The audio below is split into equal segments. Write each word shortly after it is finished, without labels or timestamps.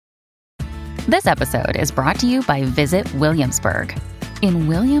This episode is brought to you by Visit Williamsburg. In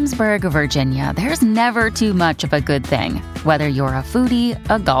Williamsburg, Virginia, there's never too much of a good thing. Whether you're a foodie,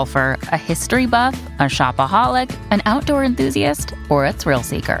 a golfer, a history buff, a shopaholic, an outdoor enthusiast, or a thrill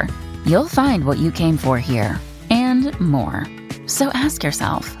seeker, you'll find what you came for here and more. So ask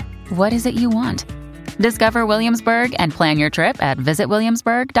yourself, what is it you want? Discover Williamsburg and plan your trip at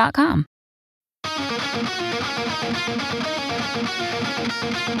visitwilliamsburg.com.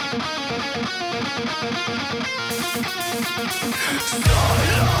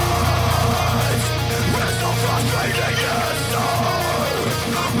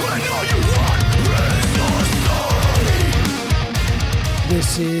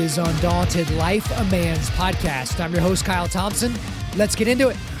 This is Undaunted Life, a Man's Podcast. I'm your host, Kyle Thompson. Let's get into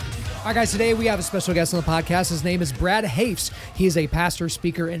it. All right, guys, today we have a special guest on the podcast. His name is Brad Hafs. He is a pastor,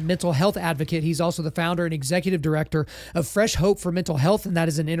 speaker, and mental health advocate. He's also the founder and executive director of Fresh Hope for Mental Health, and that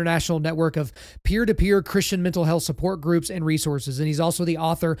is an international network of peer-to-peer Christian mental health support groups and resources. And he's also the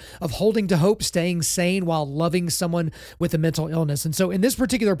author of Holding to Hope, Staying Sane While Loving Someone with a Mental Illness. And so in this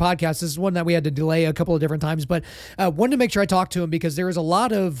particular podcast, this is one that we had to delay a couple of different times, but wanted to make sure I talked to him because there is a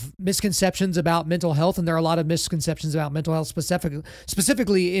lot of misconceptions about mental health, and there are a lot of misconceptions about mental health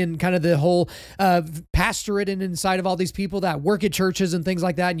specifically in kind of the whole pastorate and inside of all these people that work at churches and things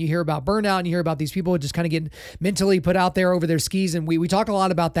like that. And you hear about burnout and you hear about these people just kind of getting mentally put out there over their skis. And we talk a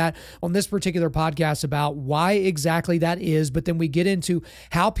lot about that on this particular podcast about why exactly that is. But then we get into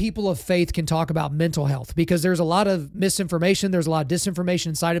how people of faith can talk about mental health, because there's a lot of misinformation. There's a lot of disinformation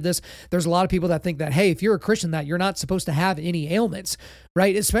inside of this. There's a lot of people that think that, hey, if you're a Christian, that you're not supposed to have any ailments,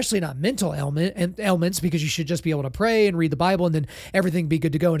 right? Especially not mental ailments, because you should just be able to pray and read the Bible and then everything be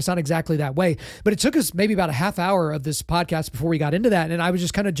good to go. And it's not exactly that way. But it took us maybe about a half hour of this podcast before we got into that. And I was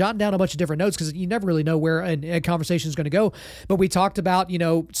just kind of jotting down a bunch of different notes because you never really know where a conversation is going to go. But we talked about,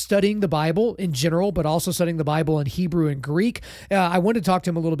 studying the Bible in general, but also studying the Bible in Hebrew and Greek. I wanted to talk to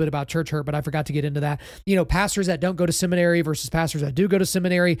him a little bit about church hurt, but I forgot to get into that. Pastors that don't go to seminary versus pastors that do go to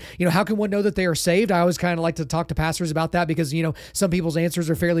seminary. How can one know that they are saved? I always kind of like to talk to pastors about that because, some people's answers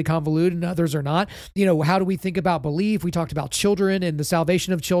are fairly convoluted and others are not. How do we think about belief? We talked about children and the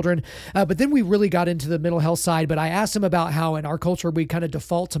salvation of children. But then we really got into the mental health side. But I asked him about how in our culture, we kind of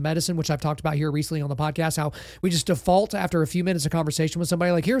default to medicine, which I've talked about here recently on the podcast, how we just default after a few minutes of conversation with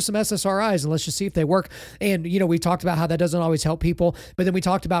somebody like, here's some SSRIs and let's just see if they work. And, we talked about how that doesn't always help people, but then we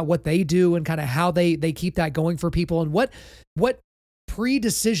talked about what they do and kind of how they keep that going for people and what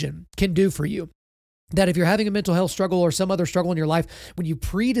pre-decision can do for you. That if you're having a mental health struggle or some other struggle in your life, when you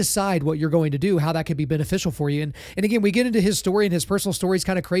pre-decide what you're going to do, how that could be beneficial for you. And again, we get into his story, and his personal story is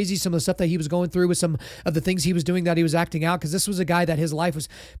kind of crazy. Some of the stuff that he was going through with some of the things he was doing that he was acting out, because this was a guy that his life was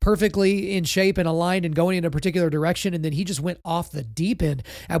perfectly in shape and aligned and going in a particular direction. And then he just went off the deep end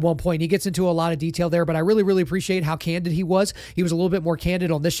at one point. He gets into a lot of detail there, but I really, really appreciate how candid he was. He was a little bit more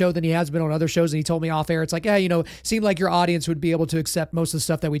candid on this show than he has been on other shows. And he told me off air, it's like, seemed like your audience would be able to accept most of the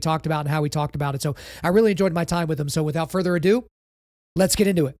stuff that we talked about and how we talked about it. So I really enjoyed my time with him. So without further ado, let's get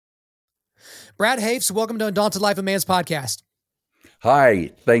into it. Brad Hafs, welcome to Undaunted Life, a Man's Podcast. Hi,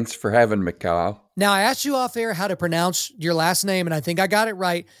 thanks for having me, Kyle. Now, I asked you off air how to pronounce your last name, and I think I got it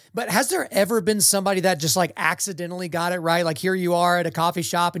right. But has there ever been somebody that just like accidentally got it right? Like here you are at a coffee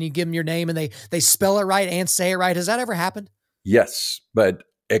shop and you give them your name and they spell it right and say it right. Has that ever happened? Yes, but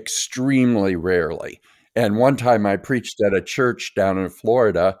extremely rarely. And one time I preached at a church down in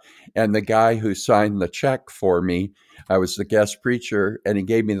Florida, and the guy who signed the check for me, I was the guest preacher, and he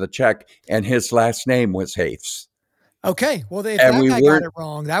gave me the check, and his last name was Hafs. Okay, well, if that guy got it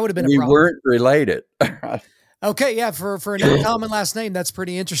wrong, that would have been a problem. We weren't related. Okay, yeah, for an uncommon last name, that's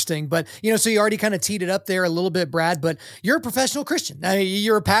pretty interesting. But, so you already kind of teed it up there a little bit, Brad, but you're a professional Christian. Now,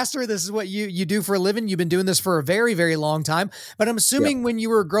 you're a pastor. This is what you do for a living. You've been doing this for a very, very long time. But I'm assuming when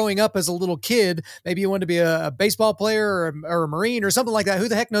you were growing up as a little kid, maybe you wanted to be a baseball player or a Marine or something like that. Who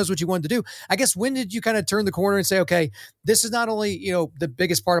the heck knows what you wanted to do? I guess when did you kind of turn the corner and say, okay, this is not only, the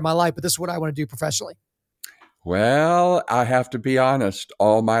biggest part of my life, but this is what I want to do professionally? Well, I have to be honest,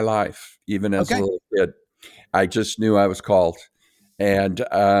 all my life, even as a little kid, I just knew I was called. And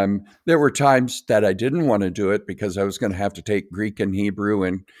there were times that I didn't want to do it because I was going to have to take Greek and Hebrew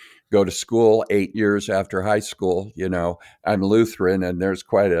and go to school 8 years after high school. I'm Lutheran and there's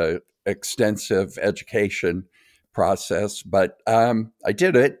quite a extensive education process, but I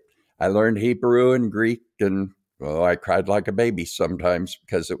did it. I learned Hebrew and Greek, and I cried like a baby sometimes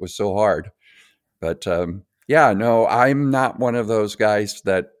because it was so hard. But I'm not one of those guys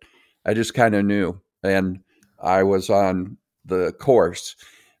that I just kind of knew. And I was on the course,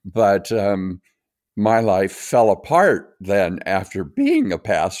 but my life fell apart then after being a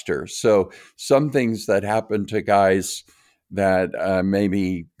pastor. So some things that happen to guys that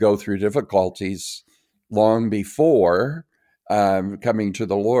maybe go through difficulties long before coming to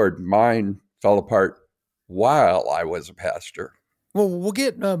the Lord, mine fell apart while I was a pastor. Well, we'll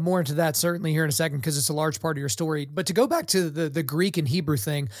get more into that certainly here in a second because it's a large part of your story. But to go back to the Greek and Hebrew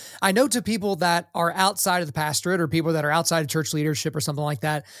thing, I know to people that are outside of the pastorate or people that are outside of church leadership or something like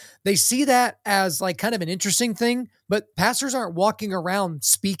that, they see that as like kind of an interesting thing. But pastors aren't walking around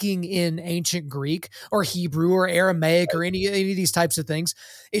speaking in ancient Greek or Hebrew or Aramaic or any of these types of things.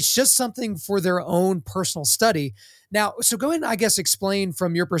 It's just something for their own personal study. Now, so go ahead and I guess explain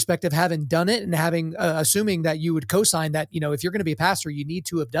from your perspective, having done it and having, assuming that you would co-sign that, if you're going to be a pastor, you need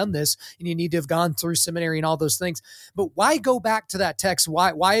to have done this and you need to have gone through seminary and all those things. But why go back to that text?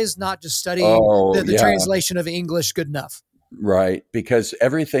 Why is not just studying the translation of English good enough? Right, because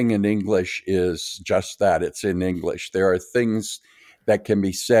everything in English is just that. It's in English. There are things that can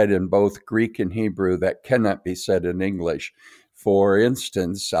be said in both Greek and Hebrew that cannot be said in English. For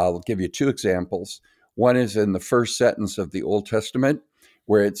instance, I'll give you two examples. One is in the first sentence of the Old Testament,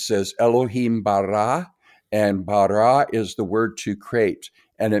 where it says Elohim bara, and bara is the word to create,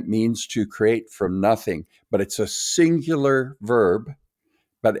 and it means to create from nothing, but it's a singular verb,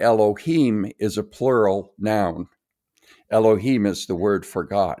 but Elohim is a plural noun. Elohim is the word for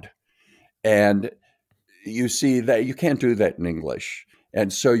God. And you see that you can't do that in English.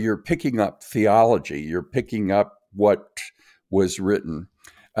 And so you're picking up theology, you're picking up what was written.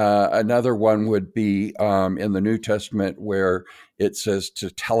 Another one would be in the New Testament where it says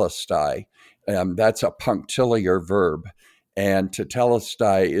tetelestai. That's a punctiliar verb. And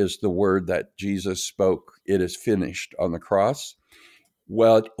tetelestai is the word that Jesus spoke, it is finished, on the cross.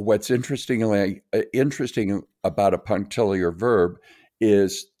 Well, what's interesting about a punctiliar verb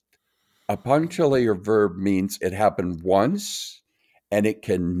is a punctiliar verb means it happened once and it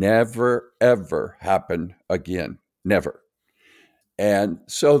can never, ever happen again. Never. And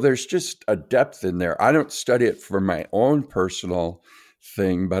so there's just a depth in there. I don't study it for my own personal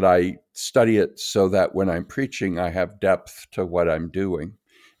thing, but I study it so that when I'm preaching, I have depth to what I'm doing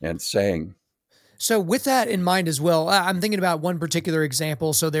and saying. So with that in mind as well, I'm thinking about one particular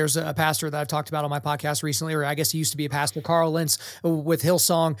example. So there's a pastor that I've talked about on my podcast recently, or I guess he used to be a pastor, Carl Lentz with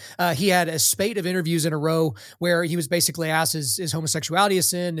Hillsong. He had a spate of interviews in a row where he was basically asked, is homosexuality a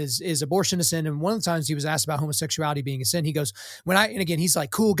sin? Is abortion a sin? And one of the times he was asked about homosexuality being a sin, he goes, and again, he's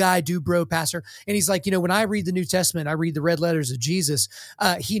like, cool guy, dude, bro, pastor. And he's like, when I read the New Testament, I read the red letters of Jesus.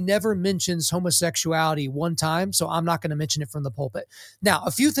 He never mentions homosexuality one time. So I'm not going to mention it from the pulpit. Now,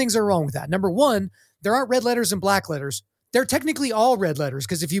 a few things are wrong with that. Number one, there aren't red letters and black letters. They're technically all red letters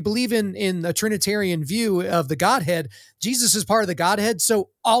because if you believe in a Trinitarian view of the Godhead, Jesus is part of the Godhead, so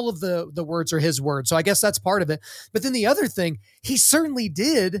all of the words are his words. So I guess that's part of it. But then the other thing, he certainly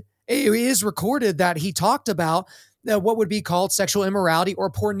did, it is recorded that he talked about what would be called sexual immorality or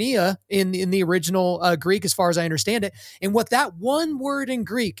porneia in the original Greek, as far as I understand it. And what that one word in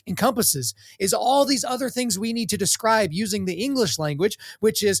Greek encompasses is all these other things we need to describe using the English language,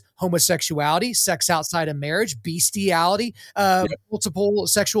 which is homosexuality, sex outside of marriage, bestiality, multiple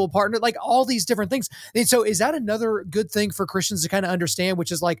sexual partner, like all these different things. And so is that another good thing for Christians to kind of understand,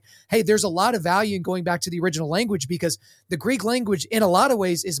 which is like, hey, there's a lot of value in going back to the original language because the Greek language in a lot of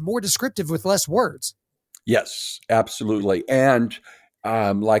ways is more descriptive with less words. Yes, absolutely. And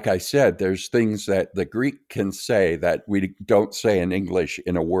like I said, there's things that the Greek can say that we don't say in English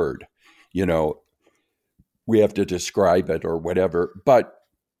in a word. We have to describe it or whatever. But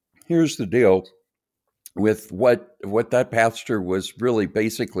here's the deal with what that pastor was really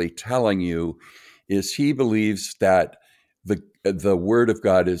basically telling you is he believes that the Word of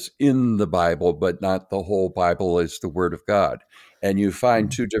God is in the Bible, but not the whole Bible is the Word of God. And you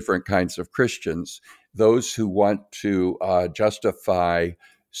find two different kinds of Christians. Those who want to justify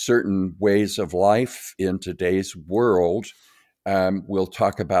certain ways of life in today's world will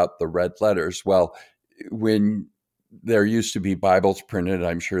talk about the red letters. Well, when there used to be Bibles printed,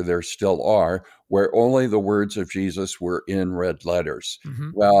 I'm sure there still are, where only the words of Jesus were in red letters.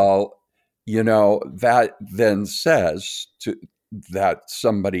 Mm-hmm. Well, that then says that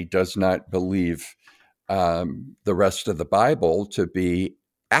somebody does not believe the rest of the Bible to be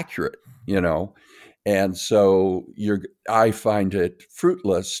accurate, And so I find it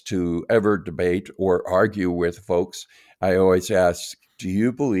fruitless to ever debate or argue with folks. I always ask, do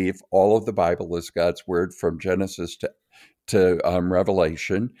you believe all of the Bible is God's word from Genesis to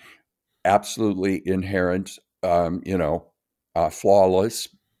Revelation? Absolutely inherent, flawless,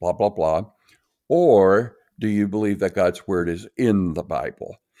 blah, blah, blah. Or do you believe that God's word is in the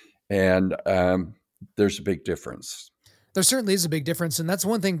Bible? And there's a big difference. There certainly is a big difference. And that's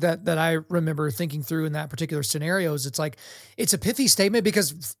one thing that I remember thinking through in that particular scenario is it's like, it's a pithy statement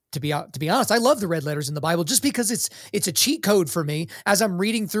because to be honest, I love the red letters in the Bible just because it's a cheat code for me as I'm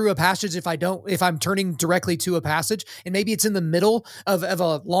reading through a passage. If I'm turning directly to a passage and maybe it's in the middle of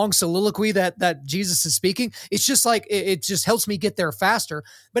a long soliloquy that Jesus is speaking, it's just like, it just helps me get there faster,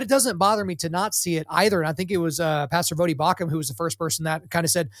 but it doesn't bother me to not see it either. And I think it was Pastor Vodi Bakum, who was the first person that kind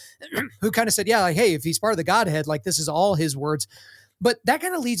of said, yeah, like, hey, if he's part of the Godhead, like this is all his words. But that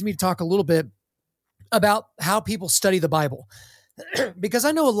kind of leads me to talk a little bit about how people study the Bible. Because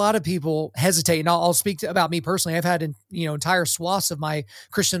I know a lot of people hesitate, and I'll speak about me personally. I've had entire swaths of my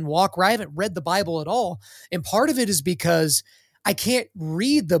Christian walk where I haven't read the Bible at all. And part of it is because I can't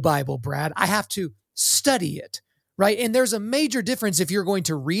read the Bible, Brad. I have to study it, right? And there's a major difference if you're going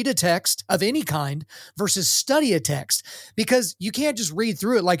to read a text of any kind versus study a text, because you can't just read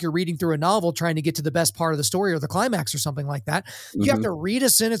through it like you're reading through a novel trying to get to the best part of the story or the climax or something like that. Mm-hmm. You have to read a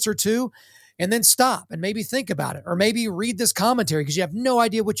sentence or two and then stop and maybe think about it, or maybe read this commentary because you have no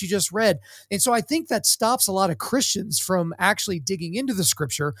idea what you just read. And so I think that stops a lot of Christians from actually digging into the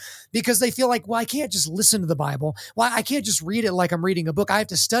scripture because they feel like, well, I can't just listen to the Bible. Well, I can't just read it like I'm reading a book. I have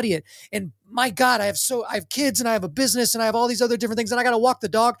to study it. And my God, I have kids and I have a business and I have all these other different things and I got to walk the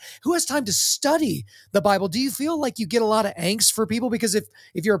dog. Who has time to study the Bible? Do you feel like you get a lot of angst for people? Because if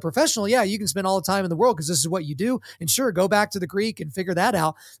you're a professional, yeah, you can spend all the time in the world because this is what you do. And sure, go back to the Greek and figure that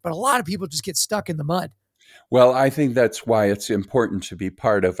out. But a lot of people just get stuck in the mud. Well, I think that's why it's important to be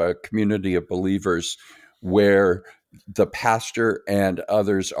part of a community of believers where the pastor and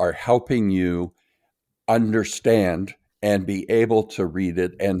others are helping you understand and be able to read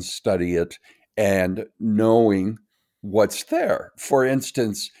it and study it and knowing what's there. For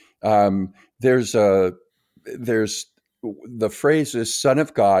instance, there's the phrase is Son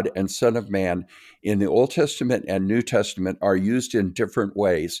of God and Son of Man in the Old Testament and New Testament are used in different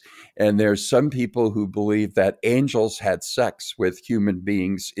ways. And there's some people who believe that angels had sex with human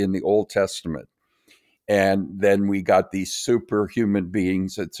beings in the Old Testament. And then we got these superhuman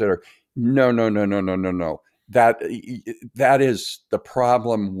beings, et cetera. No. That is the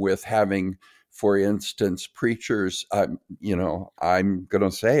problem with having, for instance, preachers, I'm going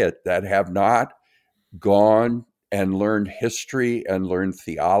to say it, that have not gone and learned history and learned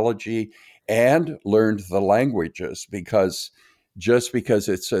theology and learned the languages, because just because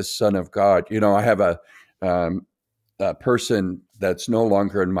it says Son of God, I have a person that's no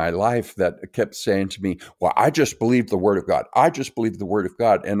longer in my life that kept saying to me, well, I just believe the word of God. I just believe the word of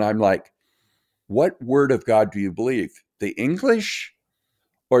God. And I'm like, what word of God do you believe? The English?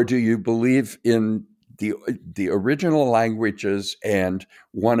 Or do you believe in the original languages and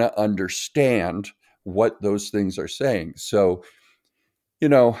want to understand what those things are saying? So,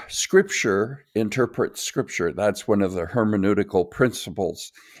 Scripture interprets Scripture. That's one of the hermeneutical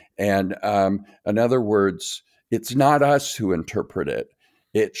principles. And in other words, it's not us who interpret it.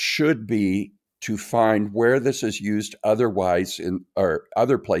 It should be to find where this is used otherwise or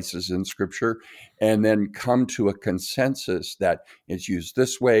other places in Scripture, and then come to a consensus that it's used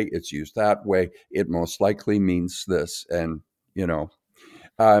this way, it's used that way, it most likely means this. And,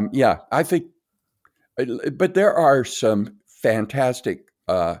 I think, but there are some fantastic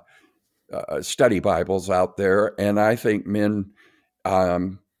study Bibles out there. And I think men,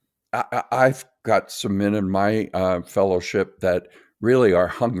 I've got some men in my fellowship that really are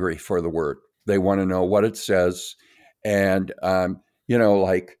hungry for the word. They want to know what it says. And,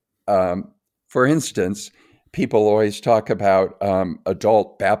 for instance, people always talk about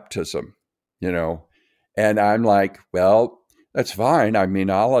adult baptism, and I'm like, well, that's fine. I mean,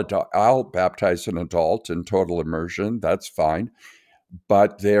 I'll baptize an adult in total immersion. That's fine.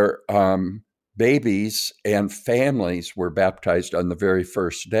 But their babies and families were baptized on the very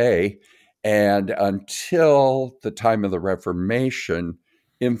first day. And until the time of the Reformation,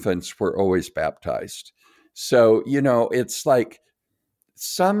 infants were always baptized. So, it's like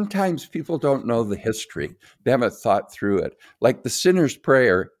sometimes people don't know the history. They haven't thought through it. Like the sinner's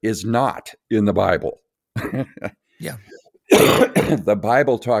prayer is not in the Bible. Yeah. The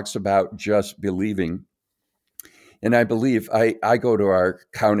Bible talks about just believing. And I believe I go to our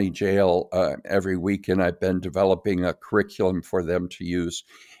county jail every week, and I've been developing a curriculum for them to use.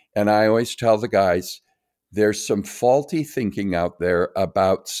 And I always tell the guys, there's some faulty thinking out there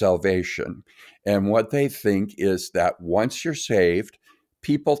about salvation. And what they think is that once you're saved,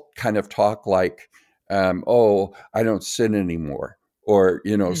 people kind of talk like, I don't sin anymore. Or,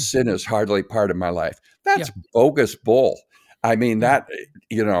 sin is hardly part of my life. That's bogus bull. I mean, that,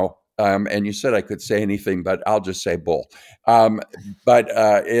 and you said I could say anything, but I'll just say bull.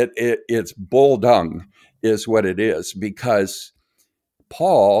 It's bull dung is what it is, because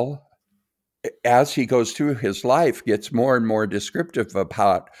Paul, as he goes through his life, gets more and more descriptive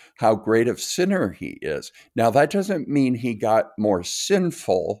about how great of sinner he is. Now, that doesn't mean he got more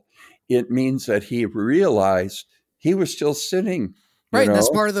sinful. It means that he realized he was still sinning. Right. And that's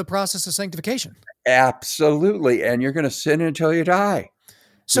part of the process of sanctification. Absolutely. And you're going to sin until you die.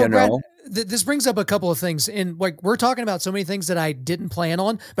 So, Brad, this brings up a couple of things. And like, we're talking about so many things that I didn't plan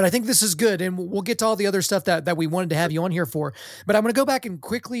on, but I think this is good. And we'll get to all the other stuff that we wanted to have you on here for. But I'm going to go back and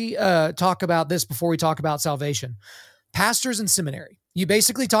quickly talk about this before we talk about salvation. Pastors in seminary. You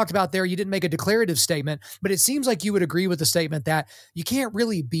basically talked about there, you didn't make a declarative statement, but it seems like you would agree with the statement that you can't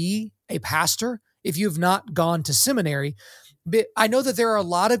really be a pastor if you've not gone to seminary. But I know that there are a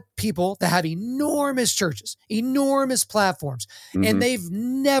lot of people that have enormous churches, enormous platforms, and they've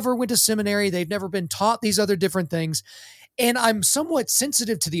never went to seminary. They've never been taught these other different things. And I'm somewhat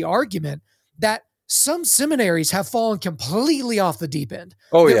sensitive to the argument that some seminaries have fallen completely off the deep end.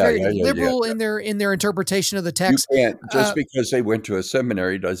 Oh, They're yeah, very liberal in their interpretation of the text. You can't, just because they went to a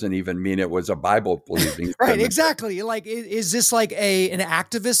seminary doesn't even mean it was a Bible believing right, seminary. Exactly. Like, is this like an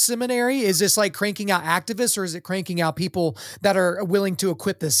activist seminary? Is this like cranking out activists, or is it cranking out people that are willing to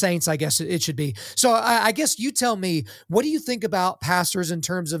equip the saints? I guess it should be. So I guess you tell me, what do you think about pastors in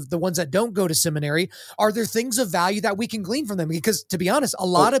terms of the ones that don't go to seminary? Are there things of value that we can glean from them? Because to be honest, a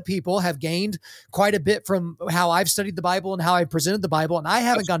lot of people have gained quite a bit from how I've studied the Bible and how I presented the Bible. And I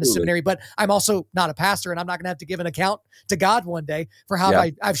haven't gone to seminary, but I'm also not a pastor, and I'm not going to have to give an account to God one day for how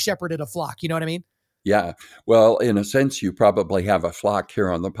I've shepherded a flock. You know what I mean? Yeah. Well, in a sense, you probably have a flock here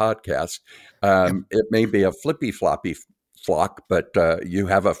on the podcast. It may be a flippy floppy flock, but you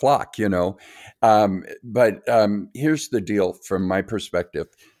have a flock, you know. But here's the deal from my perspective.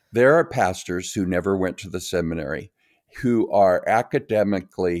 There are pastors who never went to the seminary, who are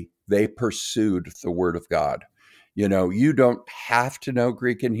academically, they pursued the Word of God. You know, you don't have to know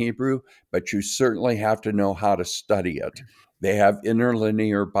Greek and Hebrew, but you certainly have to know how to study it. They have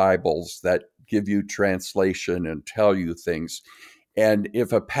interlinear Bibles that give you translation and tell you things. And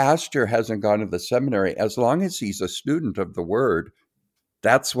if a pastor hasn't gone to the seminary, as long as he's a student of the Word,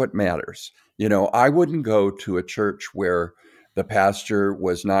 that's what matters. You know, I wouldn't go to a church where the pastor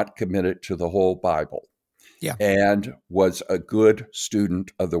was not committed to the whole Bible. Yeah. And was a good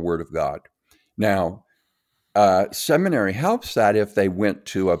student of the Word of God. Now, seminary helps that if they went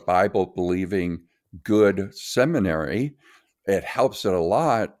to a Bible-believing good seminary. It helps it a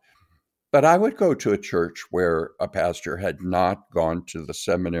lot. But I would go to a church where a pastor had not gone to the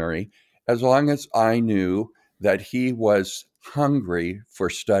seminary, as long as I knew that he was hungry for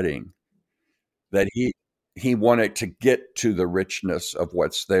studying, that he wanted to get to the richness of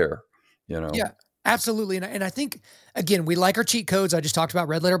what's there, you know? Yeah. Absolutely. And I think, again, we like our cheat codes. I just talked about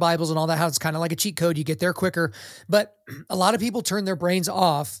red letter Bibles and all that, how it's kind of like a cheat code. You get there quicker. But a lot of people turn their brains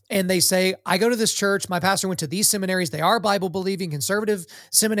off and they say, I go to this church. My pastor went to these seminaries. They are Bible believing conservative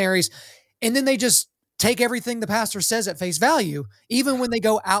seminaries. And then they just take everything the pastor says at face value, even when they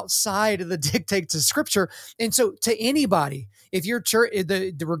go outside of the dictates of Scripture. And so to anybody, if your church,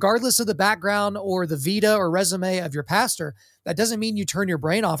 regardless of the background or the vita or resume of your pastor, that doesn't mean you turn your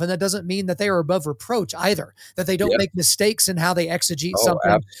brain off. And that doesn't mean that they are above reproach either, that they don't make mistakes in how they exegete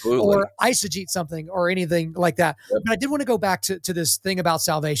something or eisegete something or anything like that. But I did want to go back to this thing about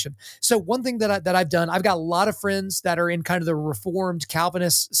salvation. So one thing that I've done, I've got a lot of friends that are in kind of the Reformed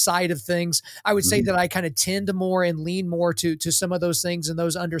Calvinist side of things. I would say that I kind of tend more and lean more to some of those things and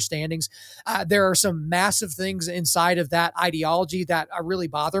those understandings. There are some massive things inside of that ideology that really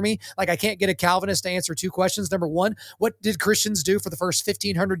bother me. Like, I can't get a Calvinist to answer two questions. Number one, what did Christians do for the first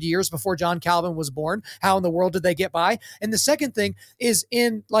 1,500 years before John Calvin was born? How in the world did they get by? And the second thing is,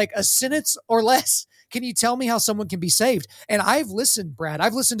 in like a sentence or less, can you tell me how someone can be saved? And I've listened, Brad,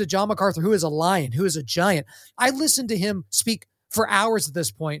 I've listened to John MacArthur, who is a lion, who is a giant. I listened to him speak for hours at this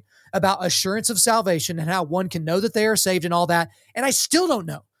point about assurance of salvation and how one can know that they are saved and all that. And I still don't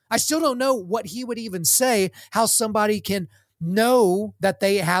know. I still don't know what he would even say, how somebody can know that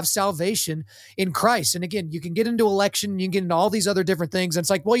they have salvation in Christ. And again, you can get into election, you can get into all these other different things. And it's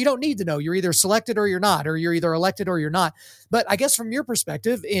like, well, you don't need to know. You're either selected or you're not, or you're either elected or you're not. But I guess from your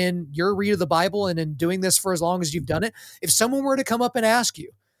perspective, in your read of the Bible and in doing this for as long as you've done it, if someone were to come up and ask you,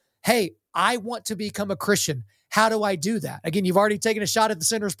 hey, I want to become a Christian, how do I do that? Again, you've already taken a shot at the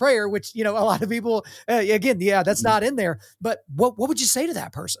sinner's prayer, which, you know, a lot of people, that's not in there. But what would you say to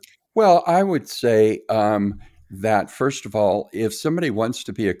that person? Well, I would say, that first of all, if somebody wants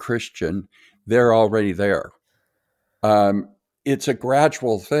to be a Christian, they're already there. it's a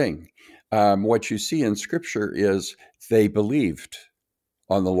gradual thing. What you see in Scripture is they believed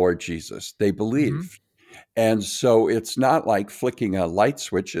on the Lord Jesus. They believed. And so it's not like flicking a light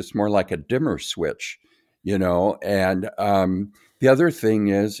switch. It's more like a dimmer switch, And the other thing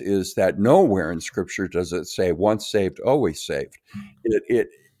is that nowhere in Scripture does it say once saved, always saved.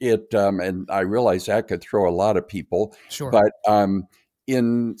 And I realize that could throw a lot of people. Sure. But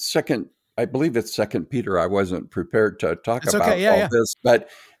in I believe it's Second Peter. I wasn't prepared to talk about this, but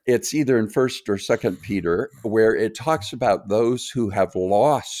it's either in First or Second Peter, where it talks about those who have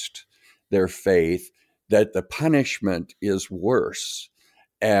lost their faith, that the punishment is worse.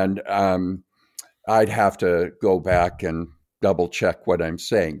 And I'd have to go back and double check what I'm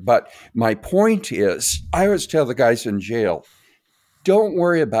saying. But my point is, I always tell the guys in jail, don't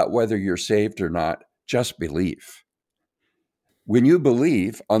worry about whether you're saved or not, just believe. When you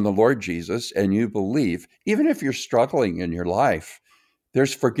believe on the Lord Jesus and you believe, even if you're struggling in your life,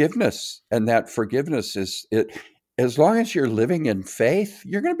 there's forgiveness. And that forgiveness is it. As long as you're living in faith,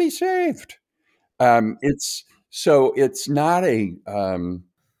 you're going to be saved. It's not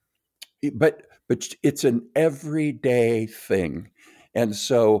but it's an everyday thing. And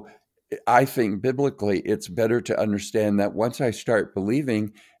so I think biblically, it's better to understand that once I start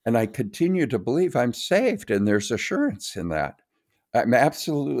believing and I continue to believe, I'm saved, and there's assurance in that. I'm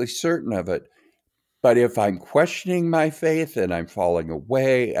absolutely certain of it. But if I'm questioning my faith and I'm falling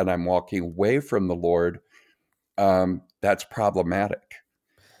away and I'm walking away from the Lord, that's problematic.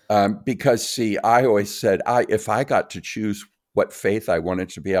 Because, see, I always said, if I got to choose what faith I wanted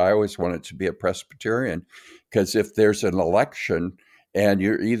to be, I always wanted to be a Presbyterian. Because if there's an election and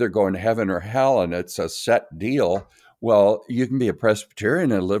you're either going to heaven or hell and it's a set deal, well, you can be a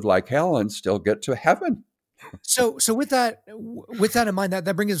Presbyterian and live like hell and still get to heaven. So with that in mind,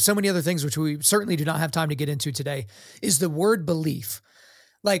 that brings us so many other things, which we certainly do not have time to get into today, is the word belief.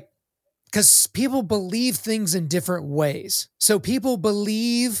 Like, because people believe things in different ways. So people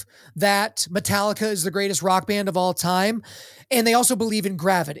believe that Metallica is the greatest rock band of all time, and they also believe in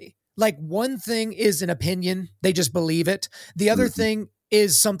gravity. Like, one thing is an opinion. They just believe it. The other thing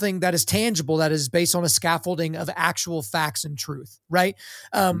is something that is tangible, that is based on a scaffolding of actual facts and truth, right?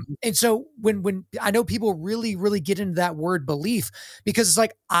 And so when I know people really, really get into that word belief, because it's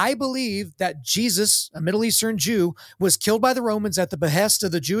like, I believe that Jesus, a Middle Eastern Jew, was killed by the Romans at the behest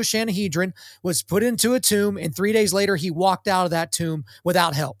of the Jewish Sanhedrin, was put into a tomb, and 3 days later, he walked out of that tomb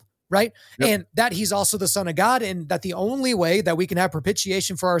without help. Right. Yep. And that he's also the Son of God, and that the only way that we can have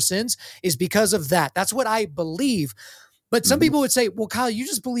propitiation for our sins is because of that. That's what I believe. But some people would say, well, Kyle, you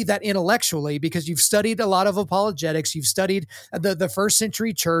just believe that intellectually because you've studied a lot of apologetics. You've studied the first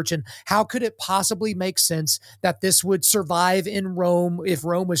century church. And how could it possibly make sense that this would survive in Rome if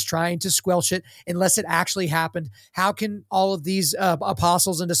Rome was trying to squelch it unless it actually happened? How can all of these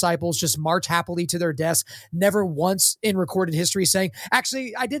apostles and disciples just march happily to their deaths, never once in recorded history saying,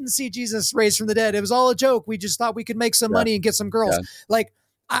 actually, I didn't see Jesus raised from the dead. It was all a joke. We just thought we could make some money and get some girls. Yeah. Like,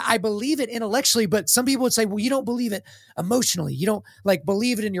 I believe it intellectually, but some people would say, well, you don't believe it emotionally. You don't like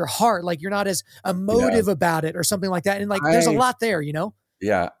believe it in your heart. Like, you're not as emotive about it or something like that. And like, there's a lot there,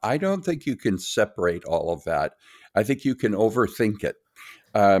 Yeah. I don't think you can separate all of that. I think you can overthink it.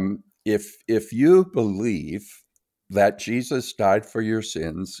 If you believe that Jesus died for your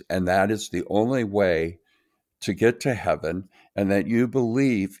sins, and that is the only way to get to heaven, and that you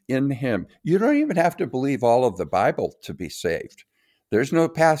believe in him, you don't even have to believe all of the Bible to be saved. There's no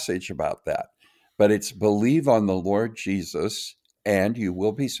passage about that, but it's believe on the Lord Jesus and you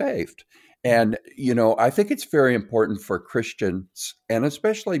will be saved. And, I think it's very important for Christians, and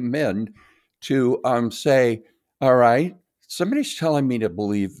especially men, to say, all right, somebody's telling me to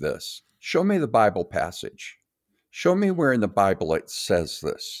believe this. Show me the Bible passage. Show me where in the Bible it says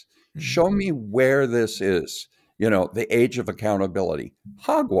this. Show me where this is. The age of accountability.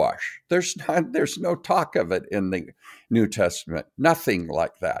 Hogwash. There's no talk of it in the New Testament. Nothing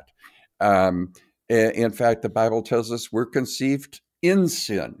like that. In fact, the Bible tells us we're conceived in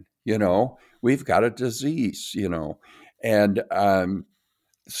sin. We've got a disease. And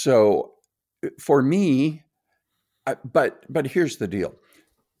so for me, but here's the deal.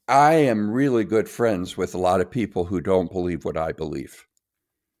 I am really good friends with a lot of people who don't believe what I believe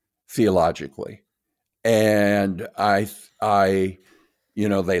theologically. And they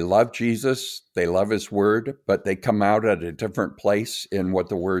love Jesus, they love his word, but they come out at a different place in what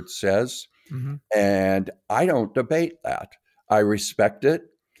the word says. And I don't debate that. I respect it,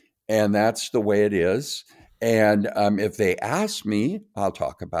 and that's the way it is. And if they ask me, I'll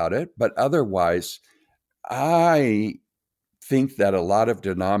talk about it. But otherwise, I think that a lot of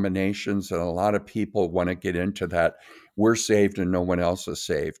denominations and a lot of people want to get into that. We're saved and no one else is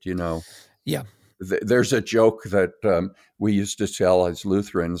saved, Yeah. There's a joke that we used to tell as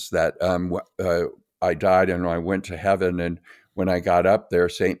Lutherans that I died and I went to heaven. And when I got up there,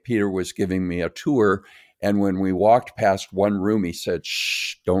 St. Peter was giving me a tour. And when we walked past one room, he said,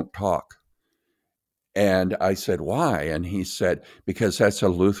 "Shh, don't talk." And I said, "Why?" And he said, "Because that's a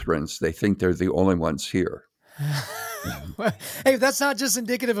Lutherans. They think they're the only ones here." Hey, that's not just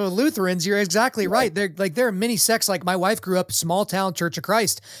indicative of Lutherans. You're exactly right. There are many sects. Like my wife grew up small town Church of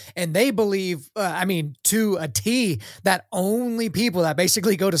Christ, and they believe, to a T, that only people that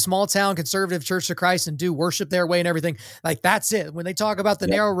basically go to small town conservative Church of Christ and do worship their way and everything, like that's it. When they talk about the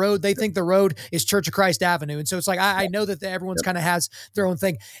narrow road, they think the road is Church of Christ Avenue. And so it's like, I know that everyone's kind of has their own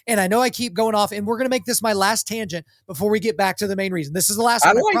thing. And I know I keep going off, and we're going to make this my last tangent before we get back to the main reason. This is the last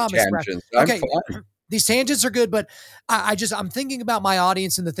one, I promise. Tangents. Okay. These tangents are good, but I'm thinking about my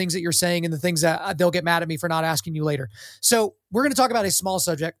audience and the things that you're saying and the things that they'll get mad at me for not asking you later. So we're going to talk about a small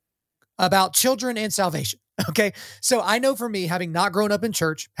subject about children and salvation. Okay. So I know for me, having not grown up in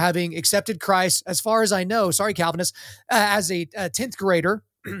church, having accepted Christ, as far as I know, sorry, Calvinist, as a 10th grader,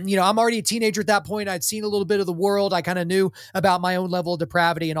 I'm already a teenager at that point. I'd seen a little bit of the world. I kind of knew about my own level of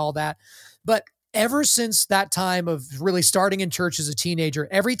depravity and all that. But ever since that time of really starting in church as a teenager,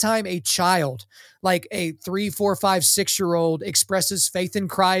 every time a child, like a 3, 4, 5, 6-year-old, expresses faith in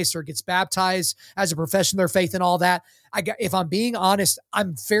Christ or gets baptized as a profession of their faith and all that, if I'm being honest,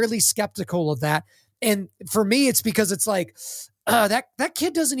 I'm fairly skeptical of that. And for me, it's because it's like, that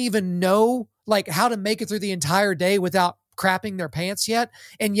kid doesn't even know like how to make it through the entire day without crapping their pants yet.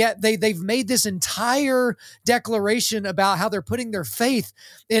 And yet they've made this entire declaration about how they're putting their faith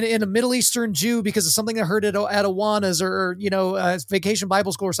in a Middle Eastern Jew because of something they heard at Awanas or Vacation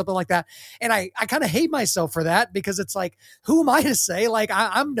Bible School or something like that. And I kind of hate myself for that because it's like, who am I to say? Like,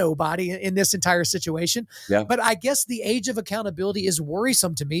 I'm nobody in this entire situation. Yeah. But I guess the age of accountability is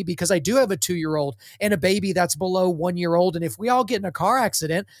worrisome to me because I do have a 2-year-old and a baby that's below 1 year old. And if we all get in a car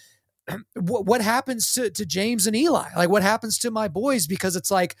accident, what happens to James and Eli? Like, what happens to my boys? Because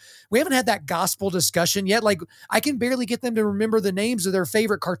it's like, we haven't had that gospel discussion yet. Like, I can barely get them to remember the names of their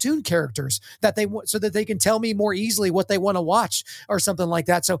favorite cartoon characters that they want so that they can tell me more easily what they want to watch or something like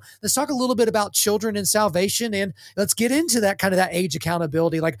that. So let's talk a little bit about children and salvation, and let's get into that kind of that age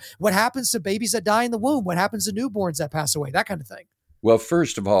accountability. Like, what happens to babies that die in the womb? What happens to newborns that pass away? That kind of thing. Well,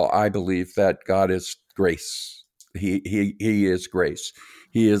 first of all, I believe that God is grace. He is grace.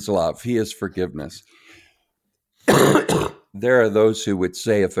 He is love. He is forgiveness. There are those who would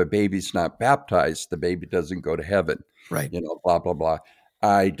say if a baby's not baptized, the baby doesn't go to heaven. Right. Blah, blah, blah.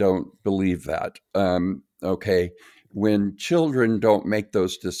 I don't believe that. Okay. When children don't make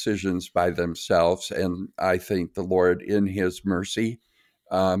those decisions by themselves, and I think the Lord in his mercy,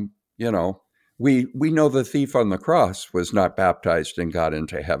 we know the thief on the cross was not baptized and got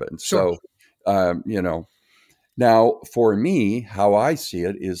into heaven. Sure. So, now, for me, how I see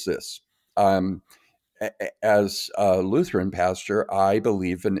it is this. As a Lutheran pastor, I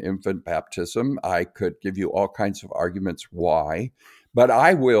believe in infant baptism. I could give you all kinds of arguments why, but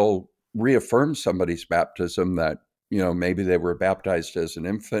I will reaffirm somebody's baptism that, maybe they were baptized as an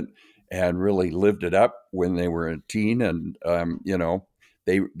infant and really lived it up when they were a teen and,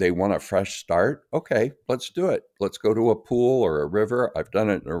 they want a fresh start. Okay, let's do it. Let's go to a pool or a river. I've done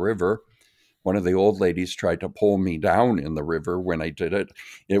it in a river. One of the old ladies tried to pull me down in the river when I did it.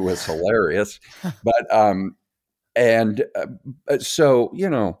 It was hilarious. But, so,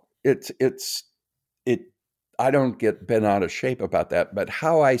 I don't get bent out of shape about that. But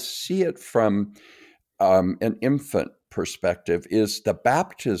how I see it from an infant perspective is the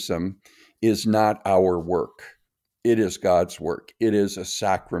baptism is not our work. It is God's work. It is a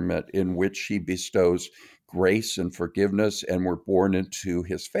sacrament in which he bestows grace and forgiveness, and we're born into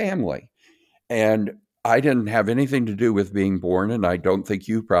his family. And I didn't have anything to do with being born, and I don't think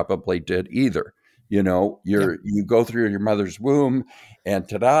you probably did either. You go through your mother's womb, and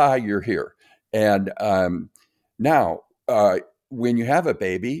ta-da, you're here. And now, when you have a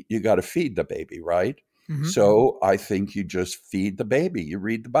baby, you got to feed the baby, right? Mm-hmm. So I think you just feed the baby. You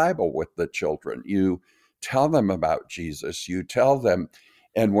read the Bible with the children. You tell them about Jesus. You tell them,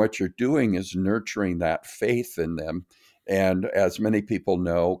 and what you're doing is nurturing that faith in them. And as many people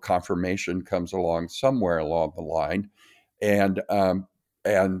know, confirmation comes along somewhere along the line. And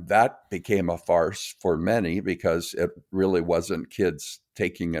that became a farce for many because it really wasn't kids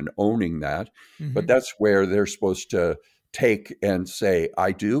taking and owning that. Mm-hmm. But that's where they're supposed to take and say,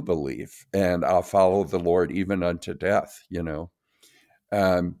 I do believe, and I'll follow the Lord even unto death,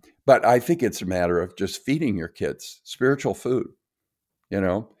 But I think it's a matter of just feeding your kids spiritual food, you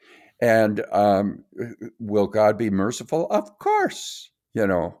know. And will God be merciful? Of course, you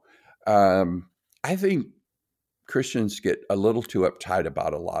know. I think Christians get a little too uptight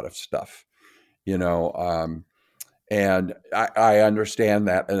about a lot of stuff, you know. And I understand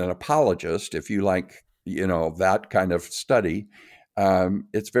that. And an apologist, if you like, you know, that kind of study,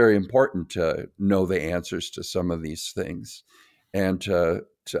 it's very important to know the answers to some of these things and to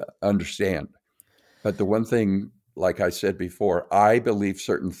understand. But the one thing, like I said before, I believe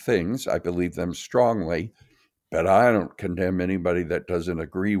certain things, I believe them strongly, but I don't condemn anybody that doesn't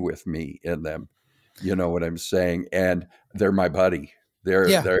agree with me in them. You know what I'm saying? And they're my buddy.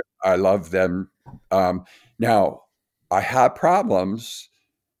 Yeah. I love them. Now, I have problems.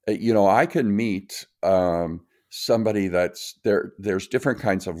 You know, I can meet somebody that's there. There's different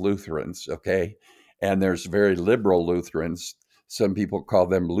kinds of Lutherans, okay? And there's very liberal Lutherans. Some people call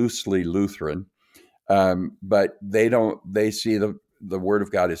them loosely Lutheran. But they don't. They see the Word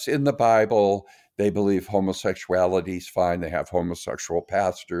of God is in the Bible. They believe homosexuality is fine. They have homosexual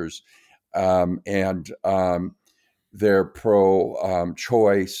pastors, and they're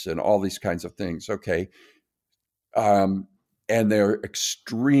pro-choice and all these kinds of things. Okay, and they're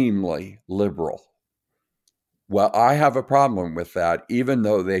extremely liberal. Well, I have a problem with that, even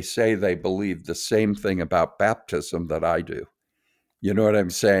though they say they believe the same thing about baptism that I do. You know what I'm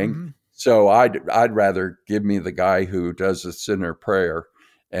saying? Mm-hmm. So I'd rather give me the guy who does a sinner prayer,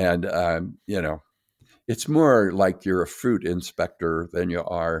 and you know, it's more like you're a fruit inspector than you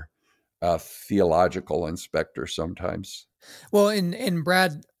are a theological inspector sometimes. Well, and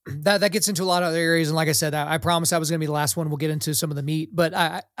Brad, that gets into a lot of other areas. And like I said, I promised I was going to be the last one. We'll get into some of the meat, but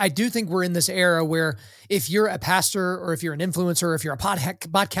I do think we're in this era where if you're a pastor or if you're an influencer, or if you're a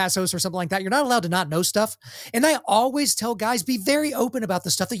podcast host or something like that, you're not allowed to not know stuff. And I always tell guys, be very open about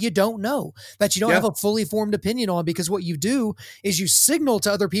the stuff that you don't know, that you don't have a fully formed opinion on, because what you do is you signal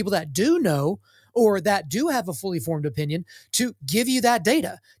to other people that do know, or that do have a fully formed opinion, to give you that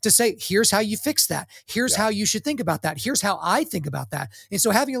data, to say, here's how you fix that. Here's how you should think about that. Here's how I think about that. And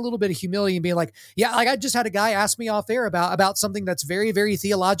so having a little bit of humility and being like, yeah, like I just had a guy ask me off air about something that's very, very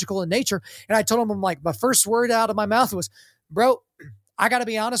theological in nature. And I told him, I'm like, my first word out of my mouth was, bro, I got to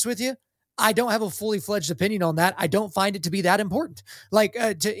be honest with you. I don't have a fully fledged opinion on that. I don't find it to be that important. Like,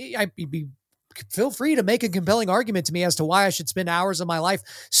 feel free to make a compelling argument to me as to why I should spend hours of my life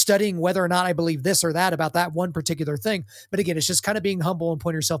studying whether or not I believe this or that about that one particular thing. But again, it's just kind of being humble and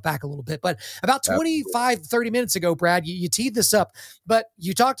putting yourself back a little bit. But about 25, 30 minutes ago, Brad, you teed this up, but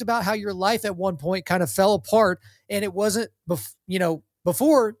you talked about how your life at one point kind of fell apart, and it wasn't,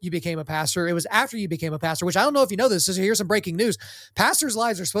 before you became a pastor. It was after you became a pastor, which I don't know if you know this. So here's some breaking news. Pastors'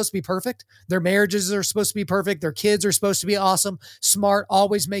 lives are supposed to be perfect. Their marriages are supposed to be perfect. Their kids are supposed to be awesome, smart,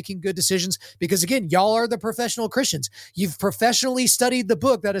 always making good decisions. Because again, y'all are the professional Christians. You've professionally studied the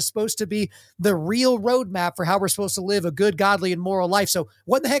book that is supposed to be the real roadmap for how we're supposed to live a good, godly, and moral life. So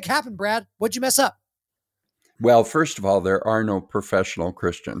what the heck happened, Brad? What'd you mess up? Well, first of all, there are no professional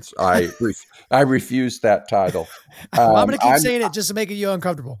Christians. I refuse that title. I'm going to keep saying it just to make you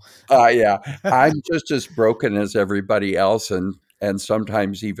uncomfortable. Yeah, I'm just as broken as everybody else, and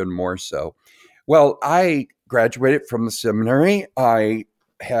sometimes even more so. Well, I graduated from the seminary. I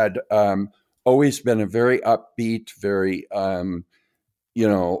had always been a very upbeat, very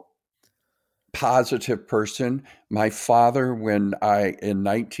positive person. My father, in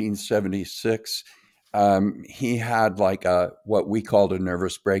 1976. He had like what we called a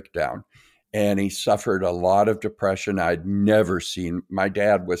nervous breakdown, and he suffered a lot of depression. I'd never seen. My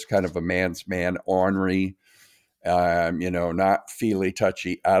dad was kind of a man's man, ornery, not feely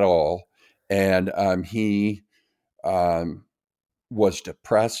touchy at all. And he was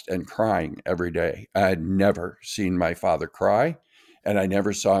depressed and crying every day. I had never seen my father cry, and I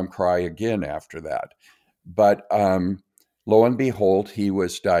never saw him cry again after that. But lo and behold, he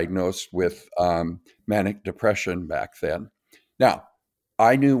was diagnosed with manic depression back then. Now,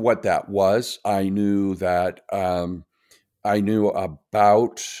 I knew what that was. I knew that I knew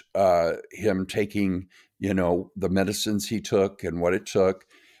about him taking, the medicines he took and what it took.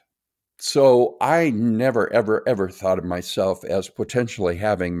 So I never, ever, ever thought of myself as potentially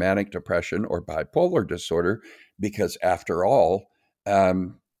having manic depression or bipolar disorder, because after all,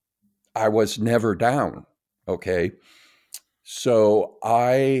 I was never down. Okay. So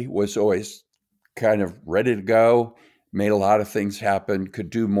I was always kind of ready to go, made a lot of things happen, could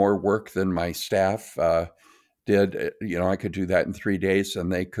do more work than my staff did. I could do that in 3 days,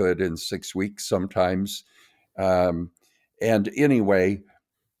 and they could in 6 weeks sometimes. And anyway,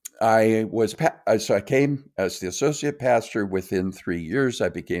 so I came as the associate pastor. Within 3 years, I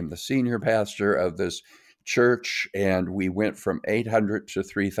became the senior pastor of this church, and we went from 800 to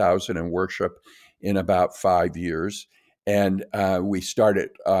 3,000 in worship in about 5 years. And we started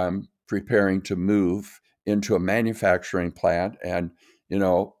preparing to move into a manufacturing plant. And,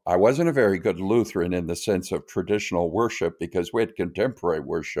 I wasn't a very good Lutheran in the sense of traditional worship because we had contemporary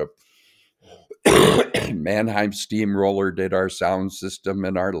worship. Mannheim Steamroller did our sound system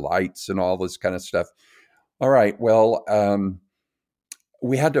and our lights and all this kind of stuff. All right, well,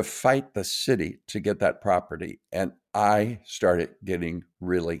 we had to fight the city to get that property, and I started getting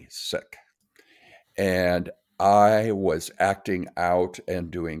really sick. And I was acting out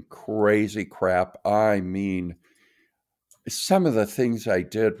and doing crazy crap. I mean, some of the things I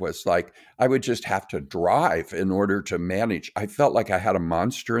did was like I would just have to drive in order to manage. I felt like I had a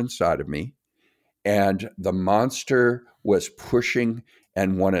monster inside of me, and the monster was pushing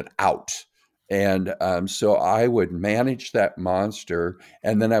and wanted out. And so I would manage that monster,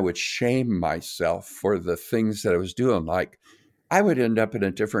 and then I would shame myself for the things that I was doing. Like I would end up in a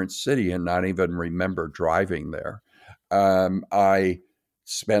different city and not even remember driving there. I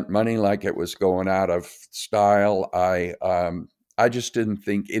spent money like it was going out of style. I just didn't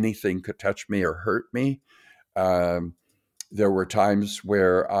think anything could touch me or hurt me. Um, there were times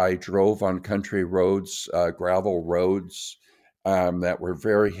where I drove on country roads, gravel roads that were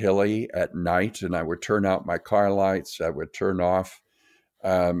very hilly at night, and I would turn out my car lights. I would turn off,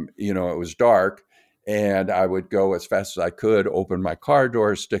 it was dark, and I would go as fast as I could, open my car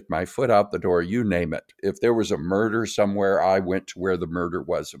door, stick my foot out the door, you name it. If there was a murder somewhere, I went to where the murder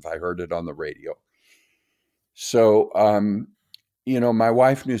was if I heard it on the radio. So, my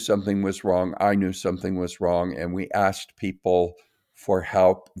wife knew something was wrong. I knew something was wrong. And we asked people for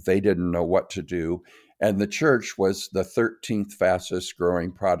help. They didn't know what to do. And the church was the 13th fastest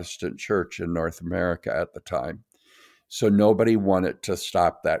growing Protestant church in North America at the time. So nobody wanted to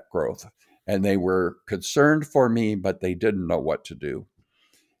stop that growth. And they were concerned for me, but they didn't know what to do.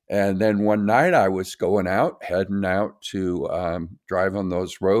 And then one night I was heading out to drive on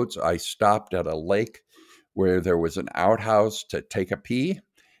those roads. I stopped at a lake where there was an outhouse to take a pee.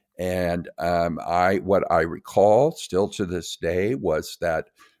 And what I recall still to this day was that,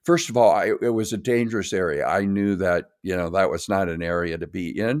 first of all, it was a dangerous area. I knew that, that was not an area to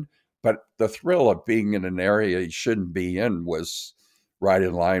be in, but the thrill of being in an area you shouldn't be in was right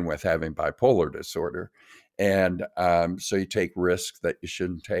in line with having bipolar disorder. And so you take risks that you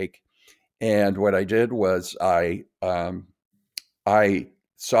shouldn't take. And what I did was I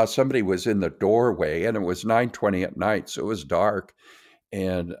saw somebody was in the doorway, and it was 9:20 at night, so it was dark.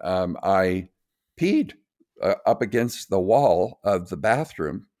 And I peed up against the wall of the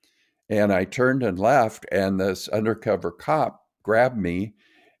bathroom, and I turned and left, and this undercover cop grabbed me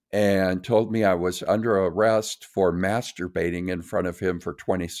and told me I was under arrest for masturbating in front of him for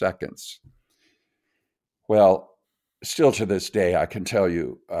 20 seconds. Well, still to this day, I can tell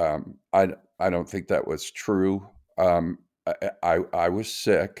you, I don't think that was true. I was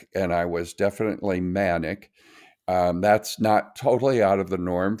sick, and I was definitely manic. That's not totally out of the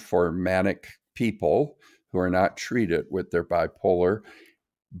norm for manic people who are not treated with their bipolar,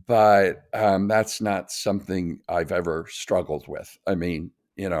 but that's not something I've ever struggled with. I mean,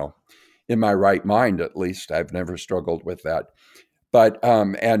 in my right mind, at least, I've never struggled with that. But,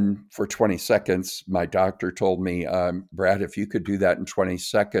 and for 20 seconds, my doctor told me, Brad, if you could do that in 20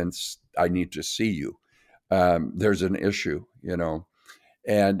 seconds, I need to see you. There's an issue,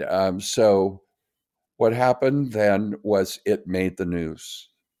 And so what happened then was it made the news,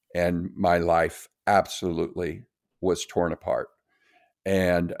 and my life absolutely was torn apart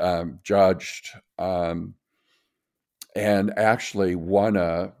and judged, and actually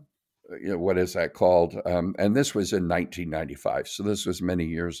won what is that called? And this was in 1995, so this was many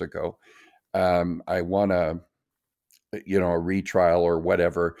years ago. I won a retrial or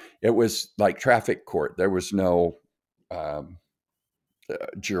whatever. It was like traffic court. There was no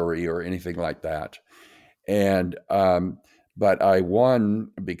jury or anything like that. And but I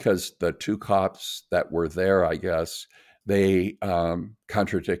won because the two cops that were there, I guess, they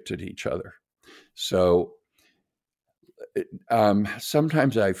contradicted each other. So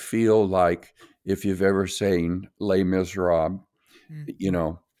sometimes I feel like if you've ever seen Les Miserables,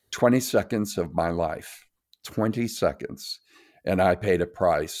 20 seconds of my life, 20 seconds, and I paid a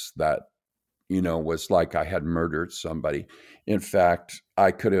price that, was like I had murdered somebody. In fact,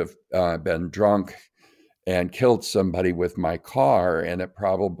 I could have been drunk and killed somebody with my car, and it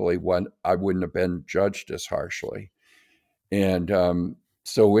probably I wouldn't have been judged as harshly. And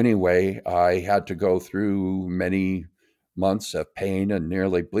so anyway, I had to go through many months of pain and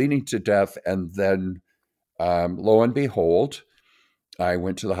nearly bleeding to death. And then, lo and behold, I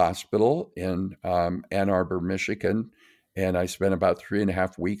went to the hospital in Ann Arbor, Michigan, and I spent about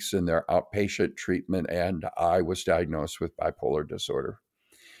 3.5 weeks in their outpatient treatment, and I was diagnosed with bipolar disorder.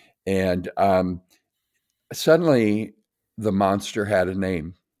 And suddenly, the monster had a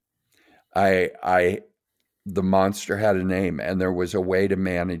name. The monster had a name, and there was a way to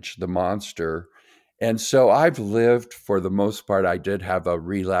manage the monster. And so I've lived, for the most part. I did have a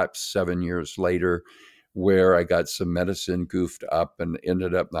relapse 7 years later where I got some medicine goofed up and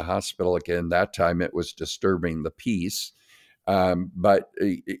ended up in the hospital again. That time it was disturbing the peace. But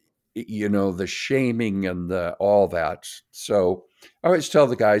the shaming and all that. So I always tell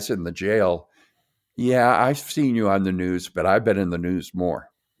the guys in the jail, yeah, I've seen you on the news, but I've been in the news more.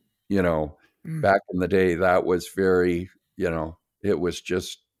 Back in the day, that was very, it was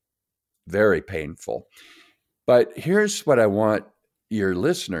just very painful. But here's what I want your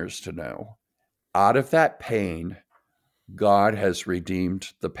listeners to know. Out of that pain, God has redeemed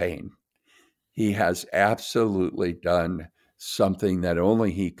the pain. He has absolutely done something that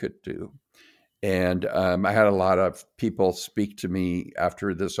only He could do. And I had a lot of people speak to me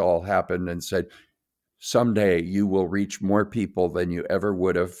after this all happened and said, someday you will reach more people than you ever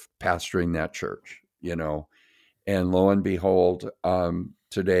would have pastoring that church, And lo and behold,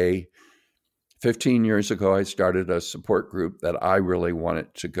 today, 15 years ago, I started a support group that I really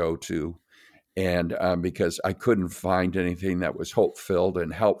wanted to go to. And because I couldn't find anything that was hope-filled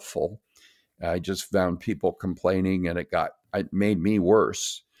and helpful, I just found people complaining, and it made me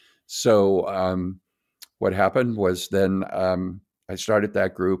worse. So what happened was then I started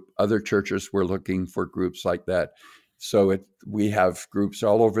that group. Other churches were looking for groups like that. So we have groups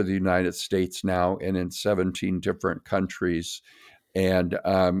all over the United States now and in 17 different countries. And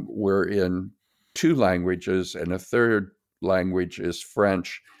we're in 2 languages, and a third language is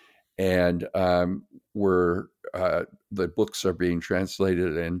French. And the books are being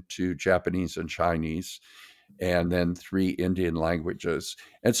translated into Japanese and Chinese, and then 3 Indian languages.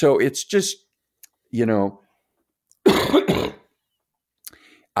 And so it's just,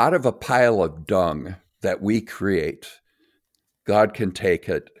 out of a pile of dung that we create, God can take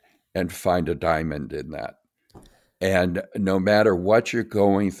it and find a diamond in that. And no matter what you're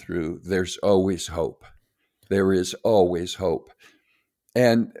going through, there's always hope. There is always hope.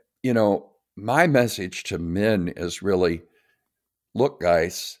 And, my message to men is really, look,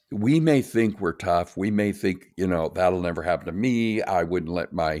 guys, we may think we're tough. We may think, that'll never happen to me. I wouldn't let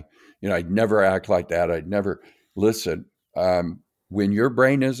I'd never act like that. I'd never listen. When your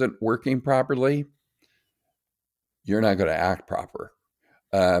brain isn't working properly, you're not going to act proper.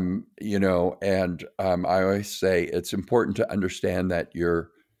 And I always say it's important to understand that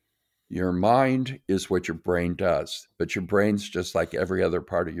your mind is what your brain does, but your brain's just like every other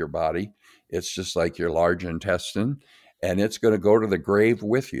part of your body. It's just like your large intestine, and it's going to go to the grave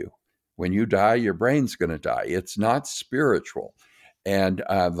with you. When you die, your brain's going to die. It's not spiritual. And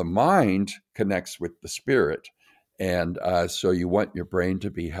the mind connects with the spirit. And so you want your brain to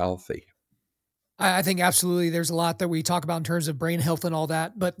be healthy. I think absolutely there's a lot that we talk about in terms of brain health and all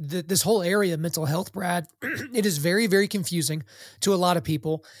that, but this whole area of mental health, Brad, it is very, very confusing to a lot of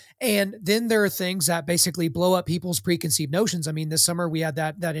people. And then there are things that basically blow up people's preconceived notions. I mean, this summer we had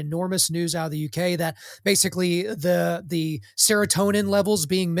that enormous news out of the UK that basically the serotonin levels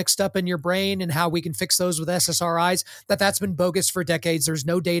being mixed up in your brain and how we can fix those with SSRIs, that's been bogus for decades. There's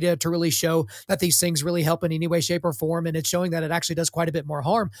no data to really show that these things really help in any way, shape, or form. And it's showing that it actually does quite a bit more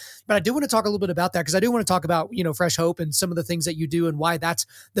harm. But I do want to talk a little bit about that, because I do want to talk about, Fresh Hope and some of the things that you do and why that's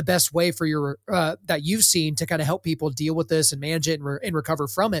the best way for your that you've seen to kind of help people deal with this and manage it and recover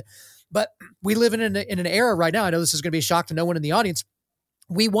from it. But we live in an era right now. I know this is going to be a shock to no one in the audience.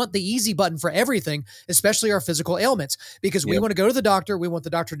 We want the easy button for everything, especially our physical ailments, because we want to go to the doctor. We want the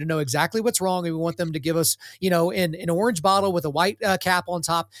doctor to know exactly what's wrong. And we want them to give us, in an orange bottle with a white cap on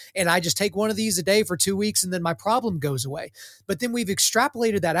top. And I just take one of these a day for 2 weeks, and then my problem goes away. But then we've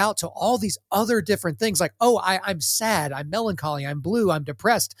extrapolated that out to all these other different things like, I'm sad, I'm melancholy, I'm blue, I'm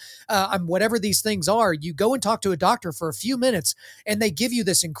depressed, I'm whatever these things are. You go and talk to a doctor for a few minutes, and they give you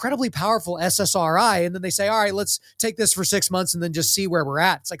this incredibly powerful SSRI. And then they say, all right, let's take this for 6 months and then just see where we're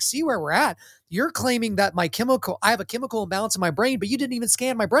at. It's like, see where we're at. You're claiming that I have a chemical imbalance in my brain, but you didn't even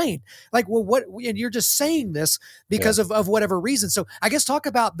scan my brain. Like, well, what? And you're just saying this because of whatever reason. So I guess talk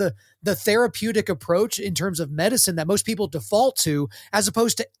about the therapeutic approach in terms of medicine that most people default to as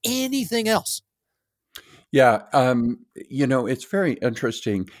opposed to anything else. Yeah. It's very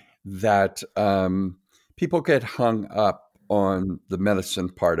interesting that people get hung up on the medicine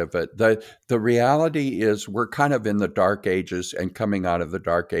part of it. The reality is we're kind of in the dark ages and coming out of the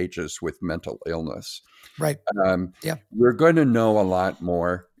dark ages with mental illness. Right. Yeah. We're going to know a lot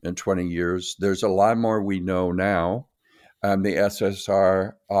more in 20 years. There's a lot more we know now. The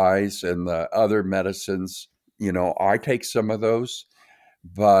SSRIs and the other medicines, I take some of those,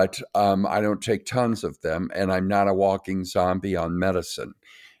 but I don't take tons of them. And I'm not a walking zombie on medicine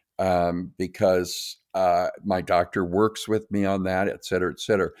because my doctor works with me on that, et cetera, et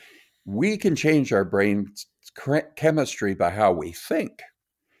cetera. We can change our brain chemistry by how we think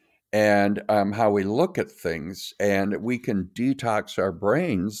and how we look at things, and we can detox our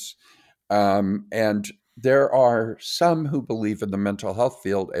brains. And there are some who believe in the mental health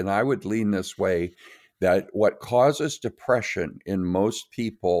field, and I would lean this way, that what causes depression in most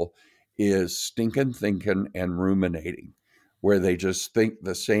people is stinking thinking and ruminating, where they just think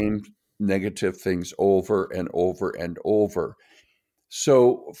the same negative things over and over and over.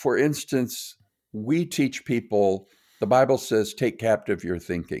 So, for instance, we teach people, the Bible says, take captive your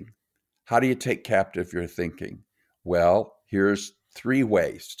thinking. How do you take captive your thinking? Well, here's 3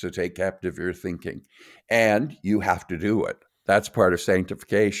 ways to take captive your thinking. And you have to do it. That's part of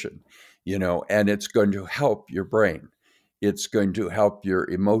sanctification, and it's going to help your brain. It's going to help your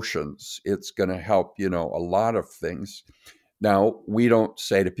emotions. It's going to help, a lot of things. Now, we don't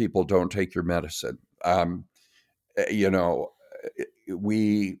say to people, don't take your medicine.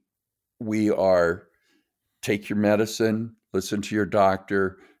 We are, take your medicine, listen to your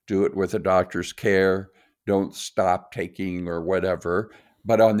doctor, do it with a doctor's care, don't stop taking or whatever.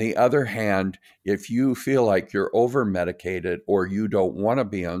 But on the other hand, if you feel like you're over medicated or you don't want to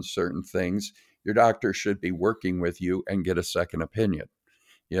be on certain things, your doctor should be working with you and get a second opinion.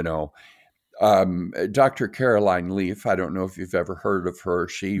 Dr. Caroline Leaf, I don't know if you've ever heard of her.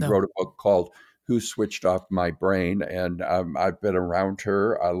 She wrote a book called Who Switched Off My Brain? And I've been around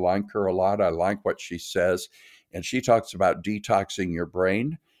her. I like her a lot. I like what she says. And she talks about detoxing your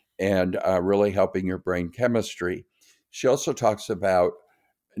brain and really helping your brain chemistry. She also talks about,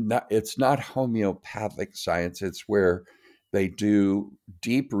 it's not homeopathic science. It's where they do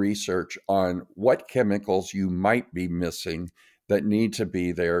deep research on what chemicals you might be missing that need to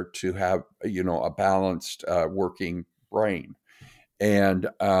be there to have, a balanced working brain. And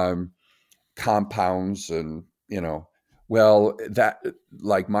compounds and, well, that,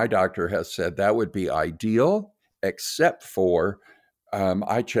 like my doctor has said, that would be ideal, except for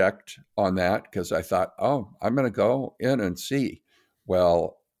I checked on that because I thought, I'm going to go in and see.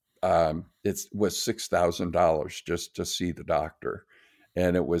 Well, it was $6,000 just to see the doctor.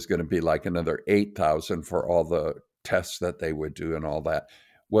 And it was going to be like another $8,000 for all the tests that they would do and all that.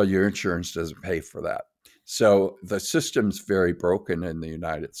 Well, your insurance doesn't pay for that. So the system's very broken in the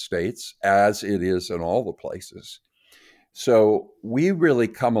United States, as it is in all the places. So we really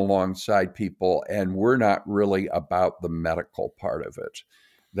come alongside people, and we're not really about the medical part of it.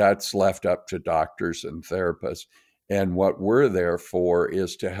 That's left up to doctors and therapists. And what we're there for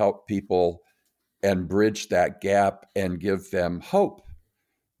is to help people and bridge that gap and give them hope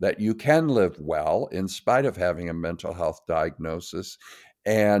that you can live well in spite of having a mental health diagnosis.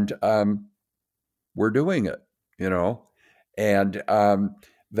 And we're doing it, and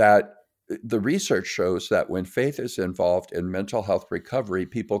that the research shows that when faith is involved in mental health recovery,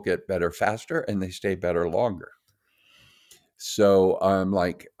 people get better faster and they stay better longer. So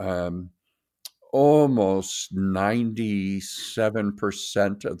almost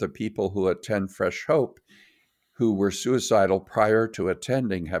 97% of the people who attend Fresh Hope who were suicidal prior to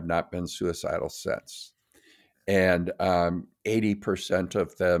attending have not been suicidal since. And 80%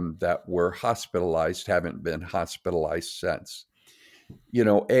 of them that were hospitalized haven't been hospitalized since.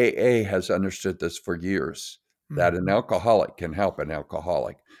 AA has understood this for years, that an alcoholic can help an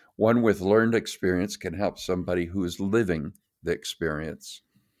alcoholic. One with learned experience can help somebody who's living the experience.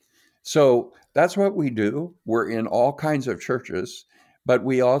 So that's what we do. We're in all kinds of churches, but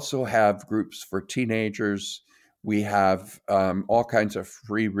we also have groups for teenagers. We have all kinds of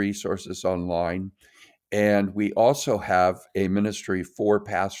free resources online. And we also have a ministry for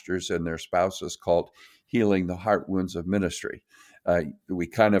pastors and their spouses called Healing the Heart Wounds of Ministry. We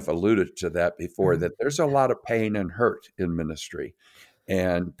kind of alluded to that before, that there's a lot of pain and hurt in ministry.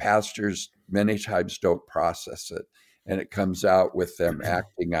 And pastors many times don't process it. And it comes out with them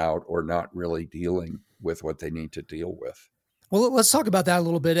acting out or not really dealing with what they need to deal with. Well, let's talk about that a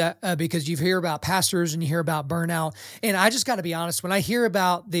little bit because you hear about pastors and you hear about burnout. And I just got to be honest, when I hear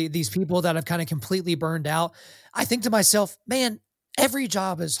about these people that have kind of completely burned out, I think to myself, man, every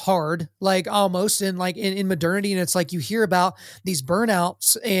job is hard, like almost in modernity. And it's like, you hear about these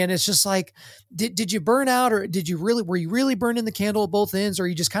burnouts and it's just like, did you burn out, or were you really burning the candle at both ends? Or are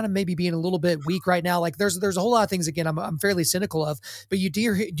you just kind of maybe being a little bit weak right now? Like there's a whole lot of things, again, I'm fairly cynical of, but you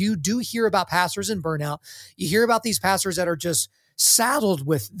do hear about pastors in burnout. You hear about these pastors that are just saddled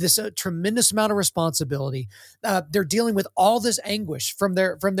with this tremendous amount of responsibility. They're dealing with all this anguish from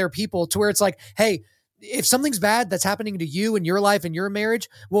their people, to where it's like, hey, if something's bad that's happening to you in your life and your marriage,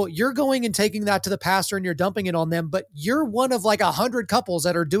 well, you're going and taking that to the pastor and you're dumping it on them, but you're one of like 100 couples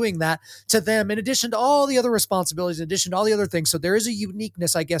that are doing that to them, in addition to all the other responsibilities, in addition to all the other things. So there is a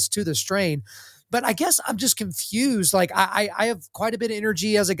uniqueness, I guess, to the strain. But I guess I'm just confused. Like I have quite a bit of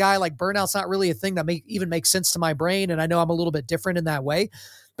energy as a guy. Like burnout's not really a thing that even makes sense to my brain. And I know I'm a little bit different in that way,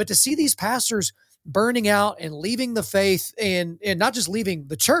 but to see these pastors burning out and leaving the faith, and not just leaving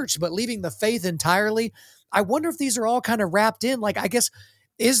the church, but leaving the faith entirely. I wonder if these are all kind of wrapped in, like, I guess,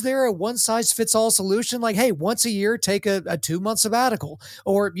 is there a one size fits all solution? Like, hey, once a year, take a 2-month sabbatical,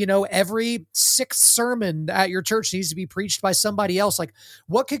 or, every sixth sermon at your church needs to be preached by somebody else. Like,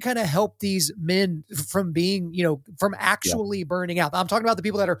 what could kind of help these men from being, from actually burning out? I'm talking about the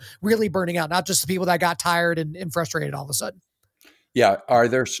people that are really burning out, not just the people that got tired and frustrated all of a sudden. Yeah. Are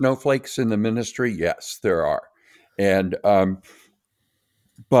there snowflakes in the ministry? Yes, there are. And,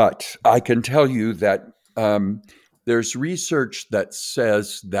 but I can tell you that there's research that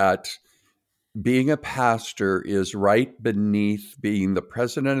says that being a pastor is right beneath being the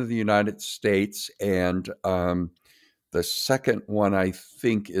president of the United States. And the second one, I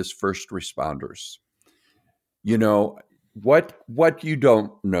think, is first responders. What you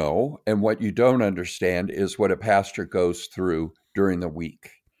don't know and what you don't understand is what a pastor goes through during the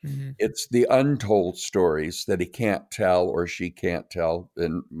week. Mm-hmm. It's the untold stories that he can't tell or she can't tell.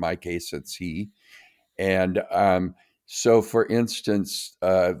 In my case, it's he. And so, for instance,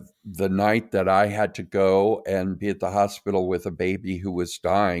 the night that I had to go and be at the hospital with a baby who was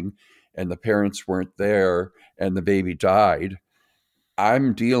dying and the parents weren't there and the baby died,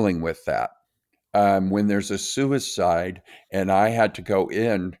 I'm dealing with that. When there's a suicide and I had to go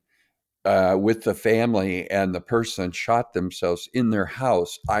in with the family and the person shot themselves in their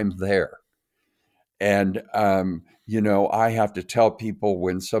house, I'm there. And, I have to tell people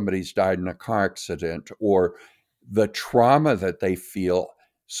when somebody's died in a car accident or the trauma that they feel.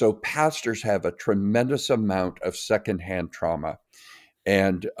 So pastors have a tremendous amount of secondhand trauma.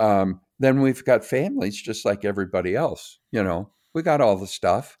 And then we've got families just like everybody else. We got all the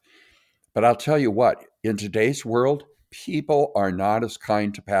stuff. But I'll tell you what, in today's world, people are not as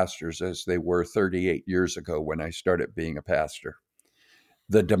kind to pastors as they were 38 years ago when I started being a pastor.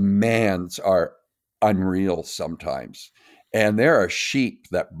 The demands are unreal sometimes. And there are sheep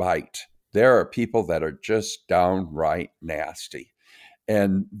that bite. There are people that are just downright nasty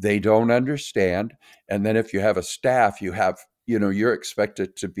and they don't understand. And then if you have a staff, you're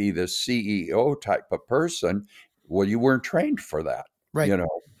expected to be the CEO type of person. Well, you weren't trained for that, right?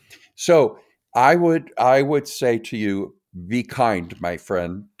 So I would say to you, be kind, my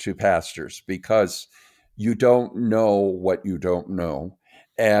friend, to pastors, because you don't know what you don't know.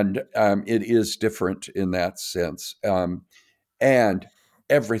 And it is different in that sense. And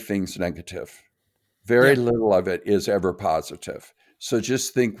everything's negative. Very little of it is ever positive. So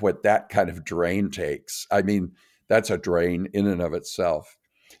just think what that kind of drain takes. I mean, that's a drain in and of itself.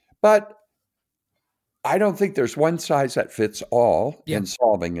 But I don't think there's one size that fits all in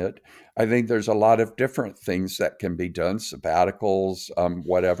solving it. I think there's a lot of different things that can be done, sabbaticals,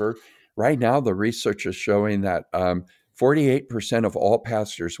 whatever. Right now, the research is showing that 48% of all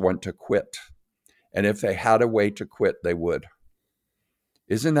pastors want to quit. And if they had a way to quit, they would.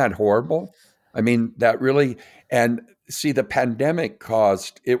 Isn't that horrible? I mean, that really, and see, the pandemic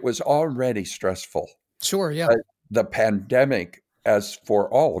it was already stressful. Sure, yeah. The pandemic, as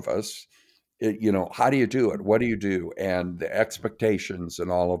for all of us, how do you do it? What do you do? And the expectations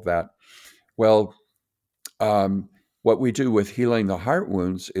and all of that. Well, what we do with Healing the Heart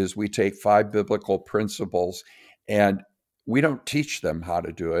Wounds is we take 5 biblical principles and we don't teach them how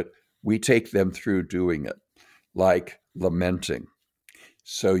to do it. We take them through doing it, like lamenting.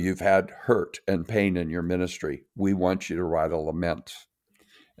 So you've had hurt and pain in your ministry. We want you to write a lament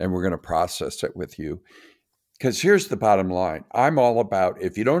and we're going to process it with you. Because here's the bottom line. I'm all about,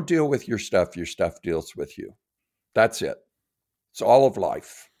 if you don't deal with your stuff deals with you. That's it. It's all of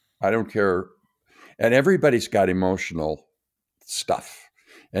life. I don't care. And everybody's got emotional stuff.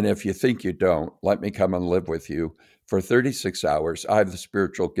 And if you think you don't, let me come and live with you for 36 hours. I have the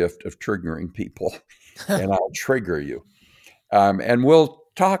spiritual gift of triggering people and I'll trigger you. And we'll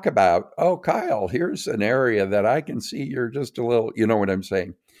talk about, oh, Kyle, here's an area that I can see you're just a little, you know what I'm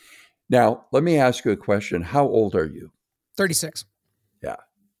saying? Now, let me ask you a question. How old are you? 36. Yeah.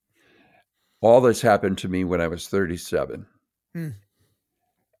 All this happened to me when I was 37.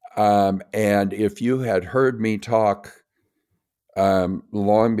 And if you had heard me talk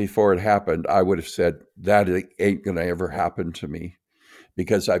long before it happened, I would have said, that ain't going to ever happen to me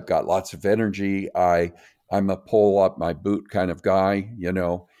because I've got lots of energy. I'm a pull up my boot kind of guy,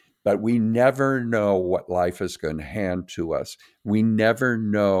 but we never know what life is going to hand to us. We never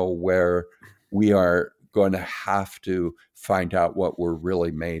know where we are going to have to find out what we're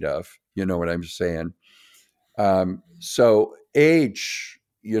really made of. You know what I'm saying? So age,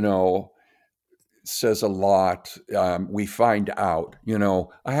 says a lot. We find out,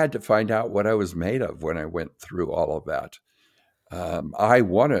 I had to find out what I was made of when I went through all of that. I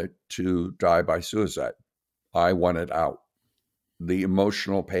wanted to die by suicide. I wanted out. The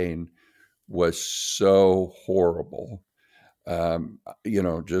emotional pain was so horrible.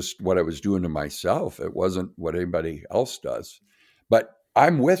 Just what I was doing to myself. It wasn't what anybody else does. But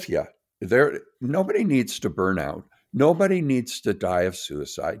I'm with you. Nobody needs to burn out. Nobody needs to die of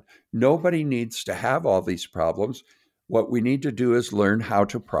suicide. Nobody needs to have all these problems. What we need to do is learn how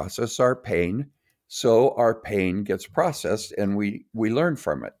to process our pain so our pain gets processed and we learn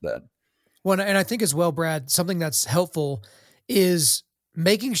from it then. Well, and I think as well, Brad, something that's helpful is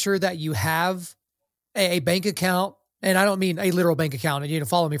making sure that you have a bank account. And I don't mean a literal bank account, and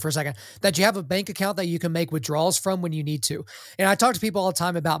follow me for a second, that you have a bank account that you can make withdrawals from when you need to. And I talk to people all the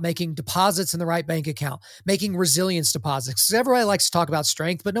time about making deposits in the right bank account, making resilience deposits. Because everybody likes to talk about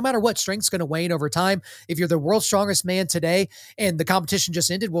strength, but no matter what, strength's going to wane over time. If you're the world's strongest man today and the competition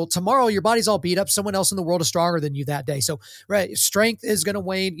just ended, well, tomorrow your body's all beat up. Someone else in the world is stronger than you that day. So, right, strength is going to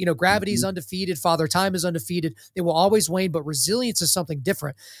wane. Gravity's undefeated. Father Time is undefeated. It will always wane, but resilience is something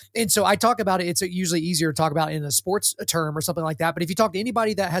different. And so I talk about it. It's usually easier to talk about in a sports term or something like that. But if you talk to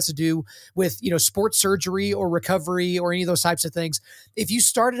anybody that has to do with, sports surgery or recovery or any of those types of things, if you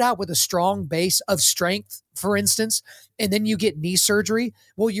started out with a strong base of strength, for instance, and then you get knee surgery,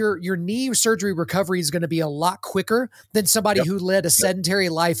 well, your knee surgery recovery is going to be a lot quicker than somebody who led a sedentary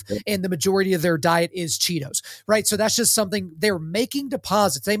life and the majority of their diet is Cheetos, right? So that's just something they're making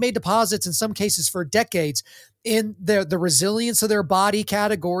deposits. They made deposits in some cases for decades in the resilience of their body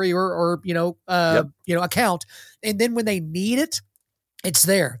category or account. And then when they need it, it's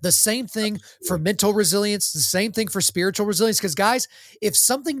there. The same thing for mental resilience, the same thing for spiritual resilience. Because guys, if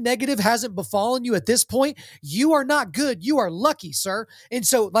something negative hasn't befallen you at this point, you are not good. You are lucky, sir. And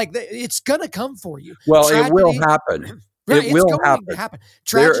so it's going to come for you. Well, it will happen. Right, it will happen.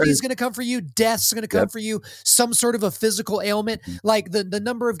 Tragedy is going to come for you. Death's going to come for you. Some sort of a physical ailment, like the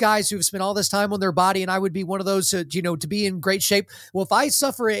number of guys who have spent all this time on their body, and I would be one of those to be in great shape. Well, if I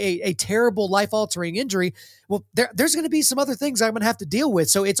suffer a terrible life-altering injury, well, there's going to be some other things I'm going to have to deal with.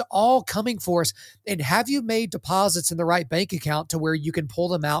 So it's all coming for us. And have you made deposits in the right bank account to where you can pull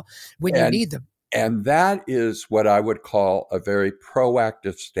them out when you need them? And that is what I would call a very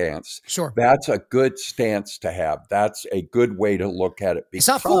proactive stance. Sure. That's a good stance to have. That's a good way to look at it. It's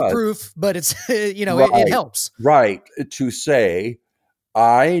not foolproof, but it's, it helps. Right. To say,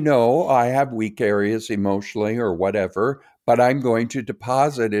 I know I have weak areas emotionally or whatever, but I'm going to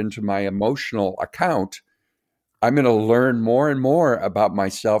deposit into my emotional account. I'm going to learn more and more about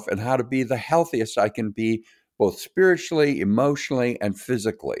myself and how to be the healthiest I can be, both spiritually, emotionally, and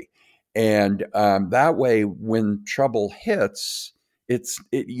physically. And that way, when trouble hits,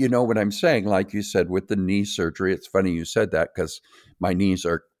 you know what I'm saying? Like you said, with the knee surgery, it's funny you said that because my knees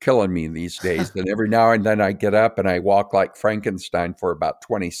are killing me these days. And every now and then I get up and I walk like Frankenstein for about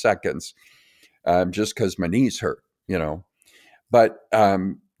 20 seconds just because my knees hurt, But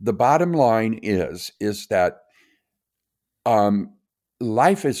the bottom line is that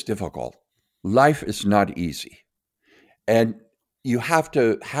life is difficult. Life is not easy. And you have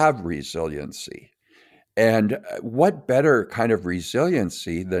to have resiliency. And what better kind of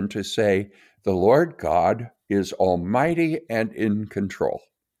resiliency than to say, the Lord God is almighty and in control.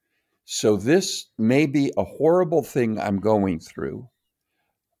 So this may be a horrible thing I'm going through,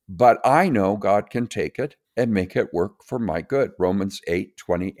 but I know God can take it and make it work for my good. Romans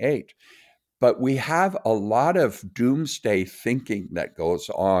 8:28. But we have a lot of doomsday thinking that goes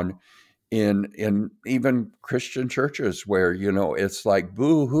on in even Christian churches where, it's like,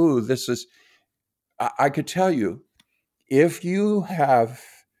 boo-hoo, this is, I could tell you, if you have,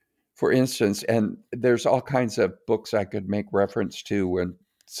 for instance, and there's all kinds of books I could make reference to and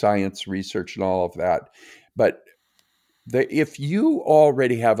science research and all of that, but if you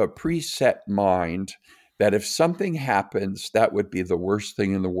already have a preset mind that if something happens, that would be the worst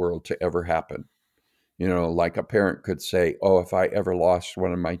thing in the world to ever happen. Like a parent could say, oh, if I ever lost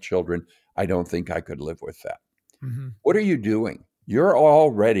one of my children, I don't think I could live with that. Mm-hmm. What are you doing? You're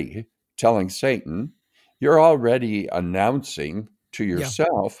already telling Satan, you're already announcing to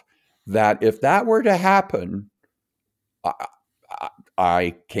yourself that if that were to happen,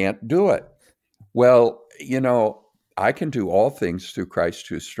 I can't do it. Well, I can do all things through Christ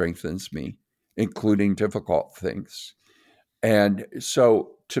who strengthens me, including difficult things. And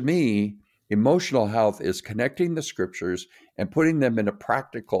so to me, emotional health is connecting the scriptures and putting them in a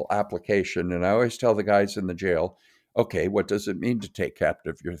practical application. And I always tell the guys in the jail, okay, what does it mean to take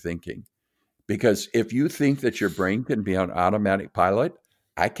captive your thinking? Because if you think that your brain can be on automatic pilot,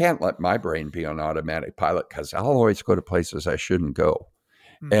 I can't let my brain be on automatic pilot because I'll always go to places I shouldn't go.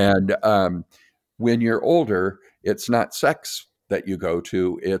 Mm-hmm. And when you're older, it's not sex that you go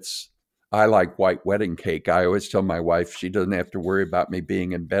to. I like white wedding cake. I always tell my wife she doesn't have to worry about me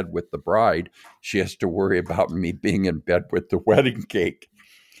being in bed with the bride. She has to worry about me being in bed with the wedding cake.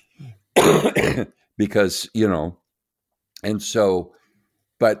 Because, and so,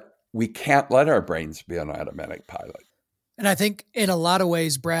 but we can't let our brains be on automatic pilot. And I think in a lot of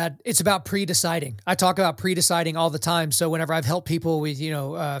ways, Brad, it's about pre-deciding. I talk about pre-deciding all the time. So whenever I've helped people with,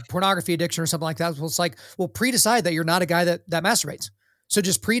 pornography addiction or something like that, it's like, well, pre-decide that you're not a guy that masturbates. So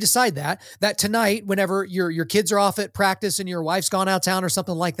just pre-decide that tonight, whenever your kids are off at practice and your wife's gone out of town or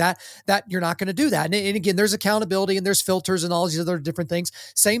something like that you're not going to do that. And again, there's accountability and there's filters and all these other different things.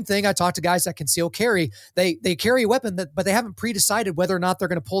 Same thing. I talk to guys that conceal carry. They carry a weapon but they haven't pre-decided whether or not they're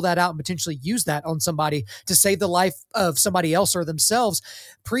going to pull that out and potentially use that on somebody to save the life of somebody else or themselves.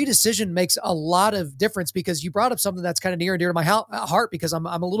 Pre-decision makes a lot of difference, because you brought up something that's kind of near and dear to my heart, because I'm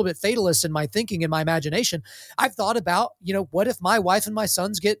a little bit fatalist in my thinking and my imagination. I've thought about, what if my wife and my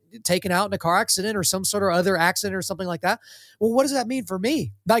sons get taken out in a car accident or some sort of other accident or something like that? Well, what does that mean for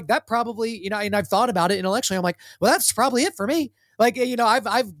me? Like that probably, and I've thought about it intellectually. I'm like, well, that's probably it for me. Like,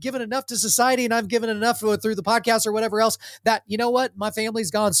 I've given enough to society and I've given enough through the podcast or whatever else that, what, my family's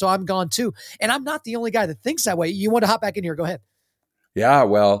gone, so I'm gone too. And I'm not the only guy that thinks that way. You want to hop back in here? Go ahead. Yeah,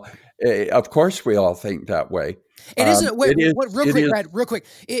 well, of course we all think that way. And real quick.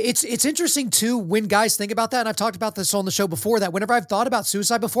 It's interesting too when guys think about that. And I've talked about this on the show before, that whenever I've thought about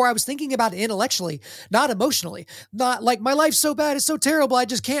suicide before, I was thinking about it intellectually, not emotionally. Not like my life's so bad, it's so terrible, I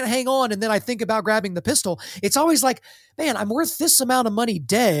just can't hang on. And then I think about grabbing the pistol. It's always like, man, I'm worth this amount of money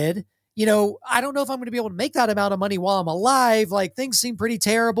dead. I don't know if I'm going to be able to make that amount of money while I'm alive. Like things seem pretty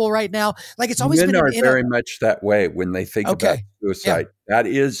terrible right now. Like it's always been very much that way when they think about suicide. Yeah. That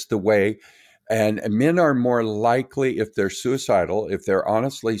is the way. And men are more likely, if they're suicidal, if they're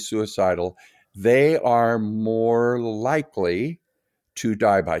honestly suicidal, they are more likely to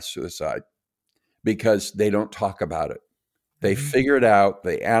die by suicide because they don't talk about it. They figure it out.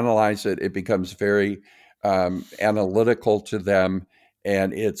 They analyze it. It becomes very analytical to them.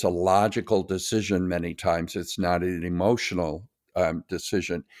 And it's a logical decision many times. It's not an emotional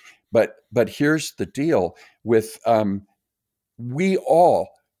decision. But here's the deal with we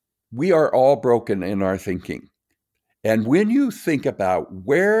are all broken in our thinking. And when you think about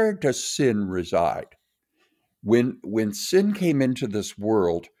where does sin reside, when sin came into this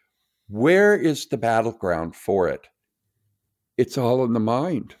world, where is the battleground for it? It's all in the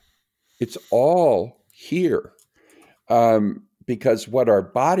mind. It's all here. Because what our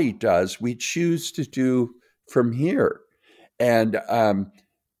body does, we choose to do from here. And,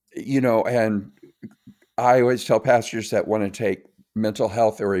 and I always tell pastors that want to take mental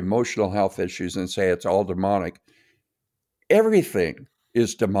health or emotional health issues and say it's all demonic. Everything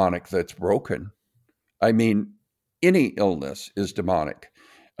is demonic that's broken. I mean, any illness is demonic.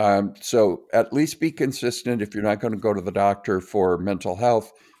 So at least be consistent. If you're not going to go to the doctor for mental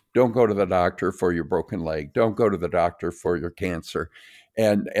health, don't go to the doctor for your broken leg. Don't go to the doctor for your cancer.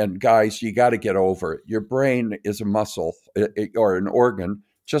 And guys, you got to get over it. Your brain is a muscle or an organ,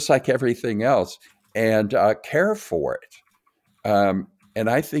 just like everything else, and care for it. And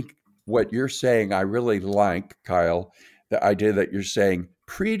I think what you're saying, I really like, Kyle, the idea that you're saying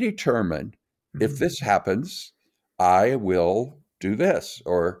predetermined. If this happens, I will do this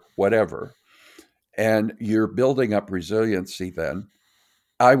or whatever. And you're building up resiliency then.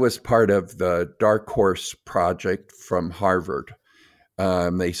 I was part of the Dark Horse Project from Harvard.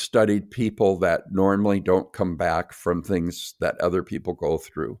 They studied people that normally don't come back from things that other people go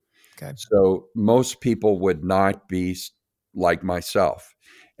through. Okay. So most people would not be like myself.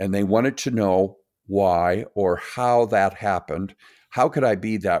 And they wanted to know why or how that happened. How could I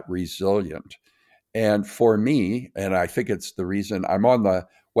be that resilient? And for me, and I think it's the reason I'm on the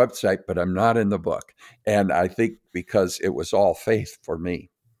website, but I'm not in the book. And I think because it was all faith for me,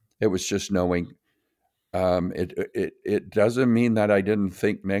 it was just knowing. It doesn't mean that I didn't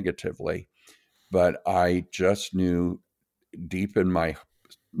think negatively, but I just knew deep in my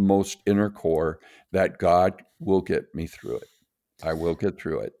most inner core that God will get me through it. I will get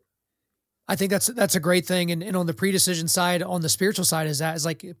through it. I think that's a great thing. And on the pre-decision side, on the spiritual side, is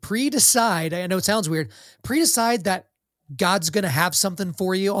like pre-decide. I know it sounds weird. Pre-decide that God's going to have something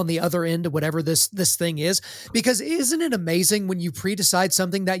for you on the other end of whatever this thing is, because isn't it amazing when you pre-decide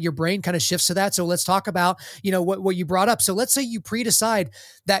something that your brain kind of shifts to that? So let's talk about, what you brought up. So let's say you pre-decide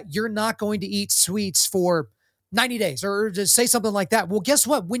that you're not going to eat sweets for 90 days or just say something like that. Well, guess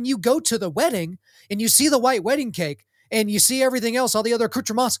what? When you go to the wedding and you see the white wedding cake and you see everything else, all the other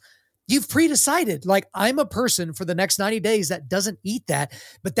accoutrements, you've pre-decided, like, I'm a person for the next 90 days that doesn't eat that,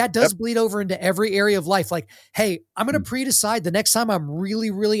 but that does bleed over into every area of life. Like, hey, I'm going to pre-decide the next time I'm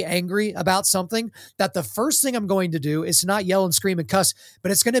really, really angry about something, that the first thing I'm going to do is to not yell and scream and cuss,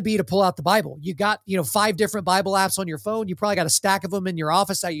 but it's going to be to pull out the Bible. You got, 5 different Bible apps on your phone. You probably got a stack of them in your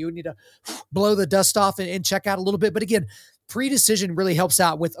office that you need to blow the dust off and check out a little bit. But again, pre-decision really helps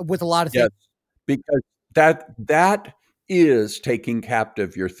out with a lot of things. Yes, because that is taking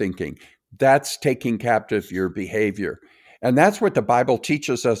captive your thinking. That's taking captive your behavior. And that's what the Bible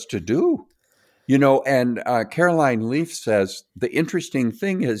teaches us to do. And Caroline Leaf says, the interesting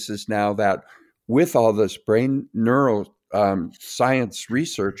thing is now that with all this brain neuroscience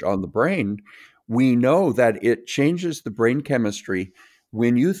research on the brain, we know that it changes the brain chemistry.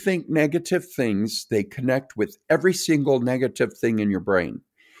 When you think negative things, they connect with every single negative thing in your brain.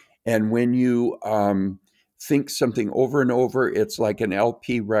 And when you think something over and over, it's like an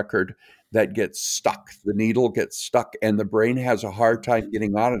LP record that gets stuck. The needle gets stuck and the brain has a hard time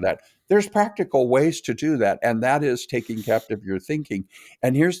getting out of that. There's practical ways to do that. And that is taking captive your thinking.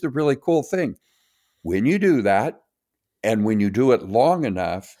 And here's the really cool thing. When you do that, and when you do it long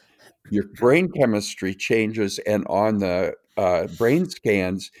enough, your brain chemistry changes. And on the brain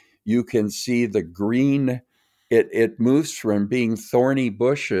scans, you can see the green. It moves from being thorny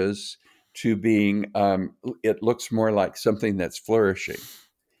bushes to being, it looks more like something that's flourishing.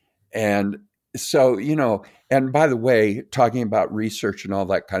 And so, and by the way, talking about research and all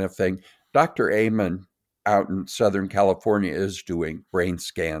that kind of thing, Dr. Amen out in Southern California is doing brain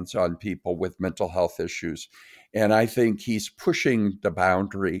scans on people with mental health issues. And I think he's pushing the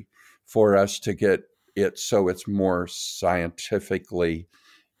boundary for us to get it so it's more scientifically,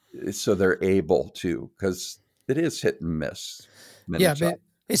 so they're able to, because it is hit and miss. Yeah,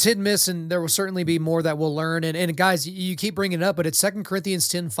 it's hit and miss, and there will certainly be more that we'll learn. And guys, you keep bringing it up, but it's 2 Corinthians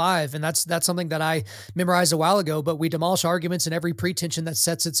 10:5, and that's something that I memorized a while ago. But we demolish arguments and every pretension that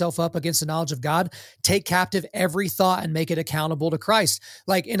sets itself up against the knowledge of God, take captive every thought and make it accountable to Christ.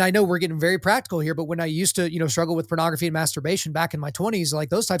 Like, and I know we're getting very practical here, but when I used to, struggle with pornography and masturbation back in my 20s,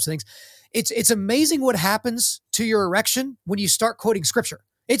 like those types of things, it's amazing what happens to your erection when you start quoting scripture.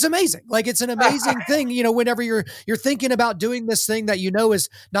 It's amazing. Like, it's an amazing thing, whenever you're thinking about doing this thing that is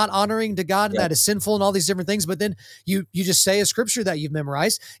not honoring to God and that is sinful and all these different things, but then you just say a scripture that you've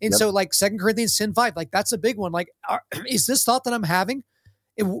memorized. And so like 2 Corinthians 10:5, like that's a big one. Like, is this thought that I'm having,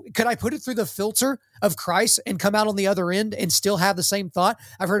 could I put it through the filter of Christ and come out on the other end and still have the same thought?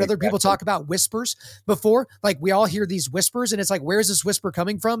 I've heard other people talk about whispers before. Like, we all hear these whispers and it's like, where's this whisper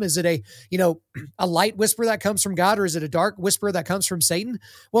coming from? Is it a light whisper that comes from God, or is it a dark whisper that comes from Satan?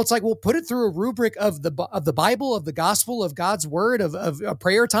 Well, it's like, we'll put it through a rubric of the Bible, of the gospel, of God's word, of a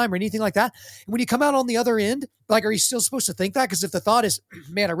prayer time or anything like that. And when you come out on the other end, like, are you still supposed to think that? Because if the thought is,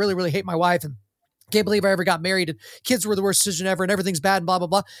 man, I really, really hate my wife and can't believe I ever got married and kids were the worst decision ever and everything's bad and blah, blah,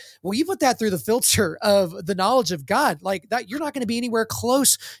 blah. Well, you put that through the filter of the knowledge of God, like that, you're not going to be anywhere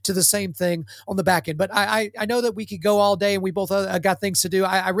close to the same thing on the back end. But I know that we could go all day and we both got things to do.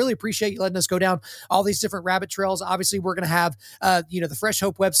 I really appreciate you letting us go down all these different rabbit trails. Obviously, we're going to have, the Fresh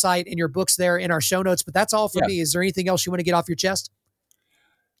Hope website and your books there in our show notes, but that's all for me. Is there anything else you want to get off your chest?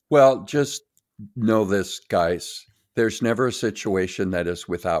 Well, just know this, guys. There's never a situation that is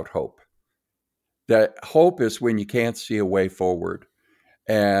without hope. That hope is when you can't see a way forward.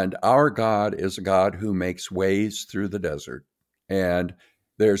 And our God is a God who makes ways through the desert. And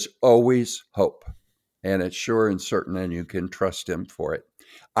there's always hope. And it's sure and certain, and you can trust him for it.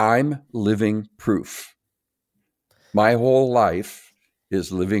 I'm living proof. My whole life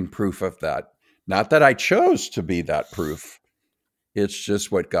is living proof of that. Not that I chose to be that proof. It's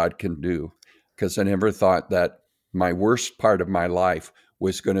just what God can do. Because I never thought that my worst part of my life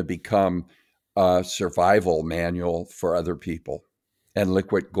was going to become a survival manual for other people and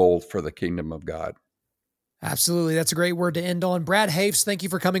liquid gold for the kingdom of God. Absolutely. That's a great word to end on. Brad Hafs, thank you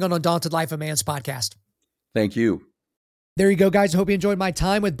for coming on Undaunted Life of Man's podcast. Thank you. There you go, guys. I hope you enjoyed my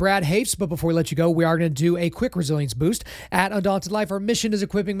time with Brad Hafs. But before we let you go, we are going to do a quick resilience boost. At Undaunted Life, our mission is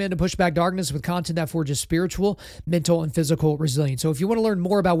equipping men to push back darkness with content that forges spiritual, mental, and physical resilience. So if you want to learn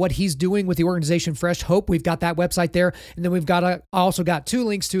more about what he's doing with the organization Fresh Hope, we've got that website there. And then we've got also got 2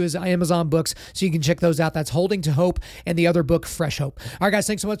 links to his Amazon books, so you can check those out. That's Holding to Hope and the other book, Fresh Hope. All right, guys,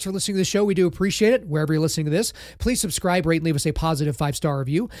 thanks so much for listening to the show. We do appreciate it. Wherever you're listening to this, please subscribe, rate, and leave us a positive 5-star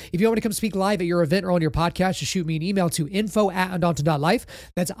review. If you want to come speak live at your event or on your podcast, just shoot me an email to info@undaunted.life.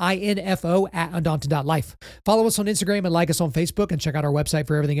 That's info@undaunted.life. Follow us on Instagram and like us on Facebook, and check out our website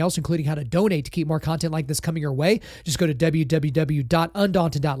for everything else, including how to donate to keep more content like this coming your way. Just go to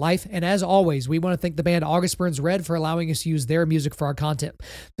www.undaunted.life. And as always, we want to thank the band August Burns Red for allowing us to use their music for our content.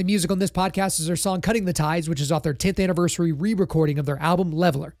 The music on this podcast is their song Cutting the Ties, which is off their 10th anniversary re-recording of their album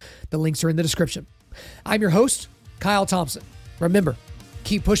Leveler. The links are in the description. I'm your host, Kyle Thompson. Remember,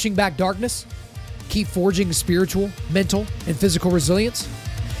 keep pushing back darkness. Keep forging spiritual, mental, and physical resilience.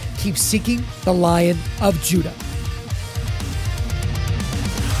 Keep seeking the Lion of Judah.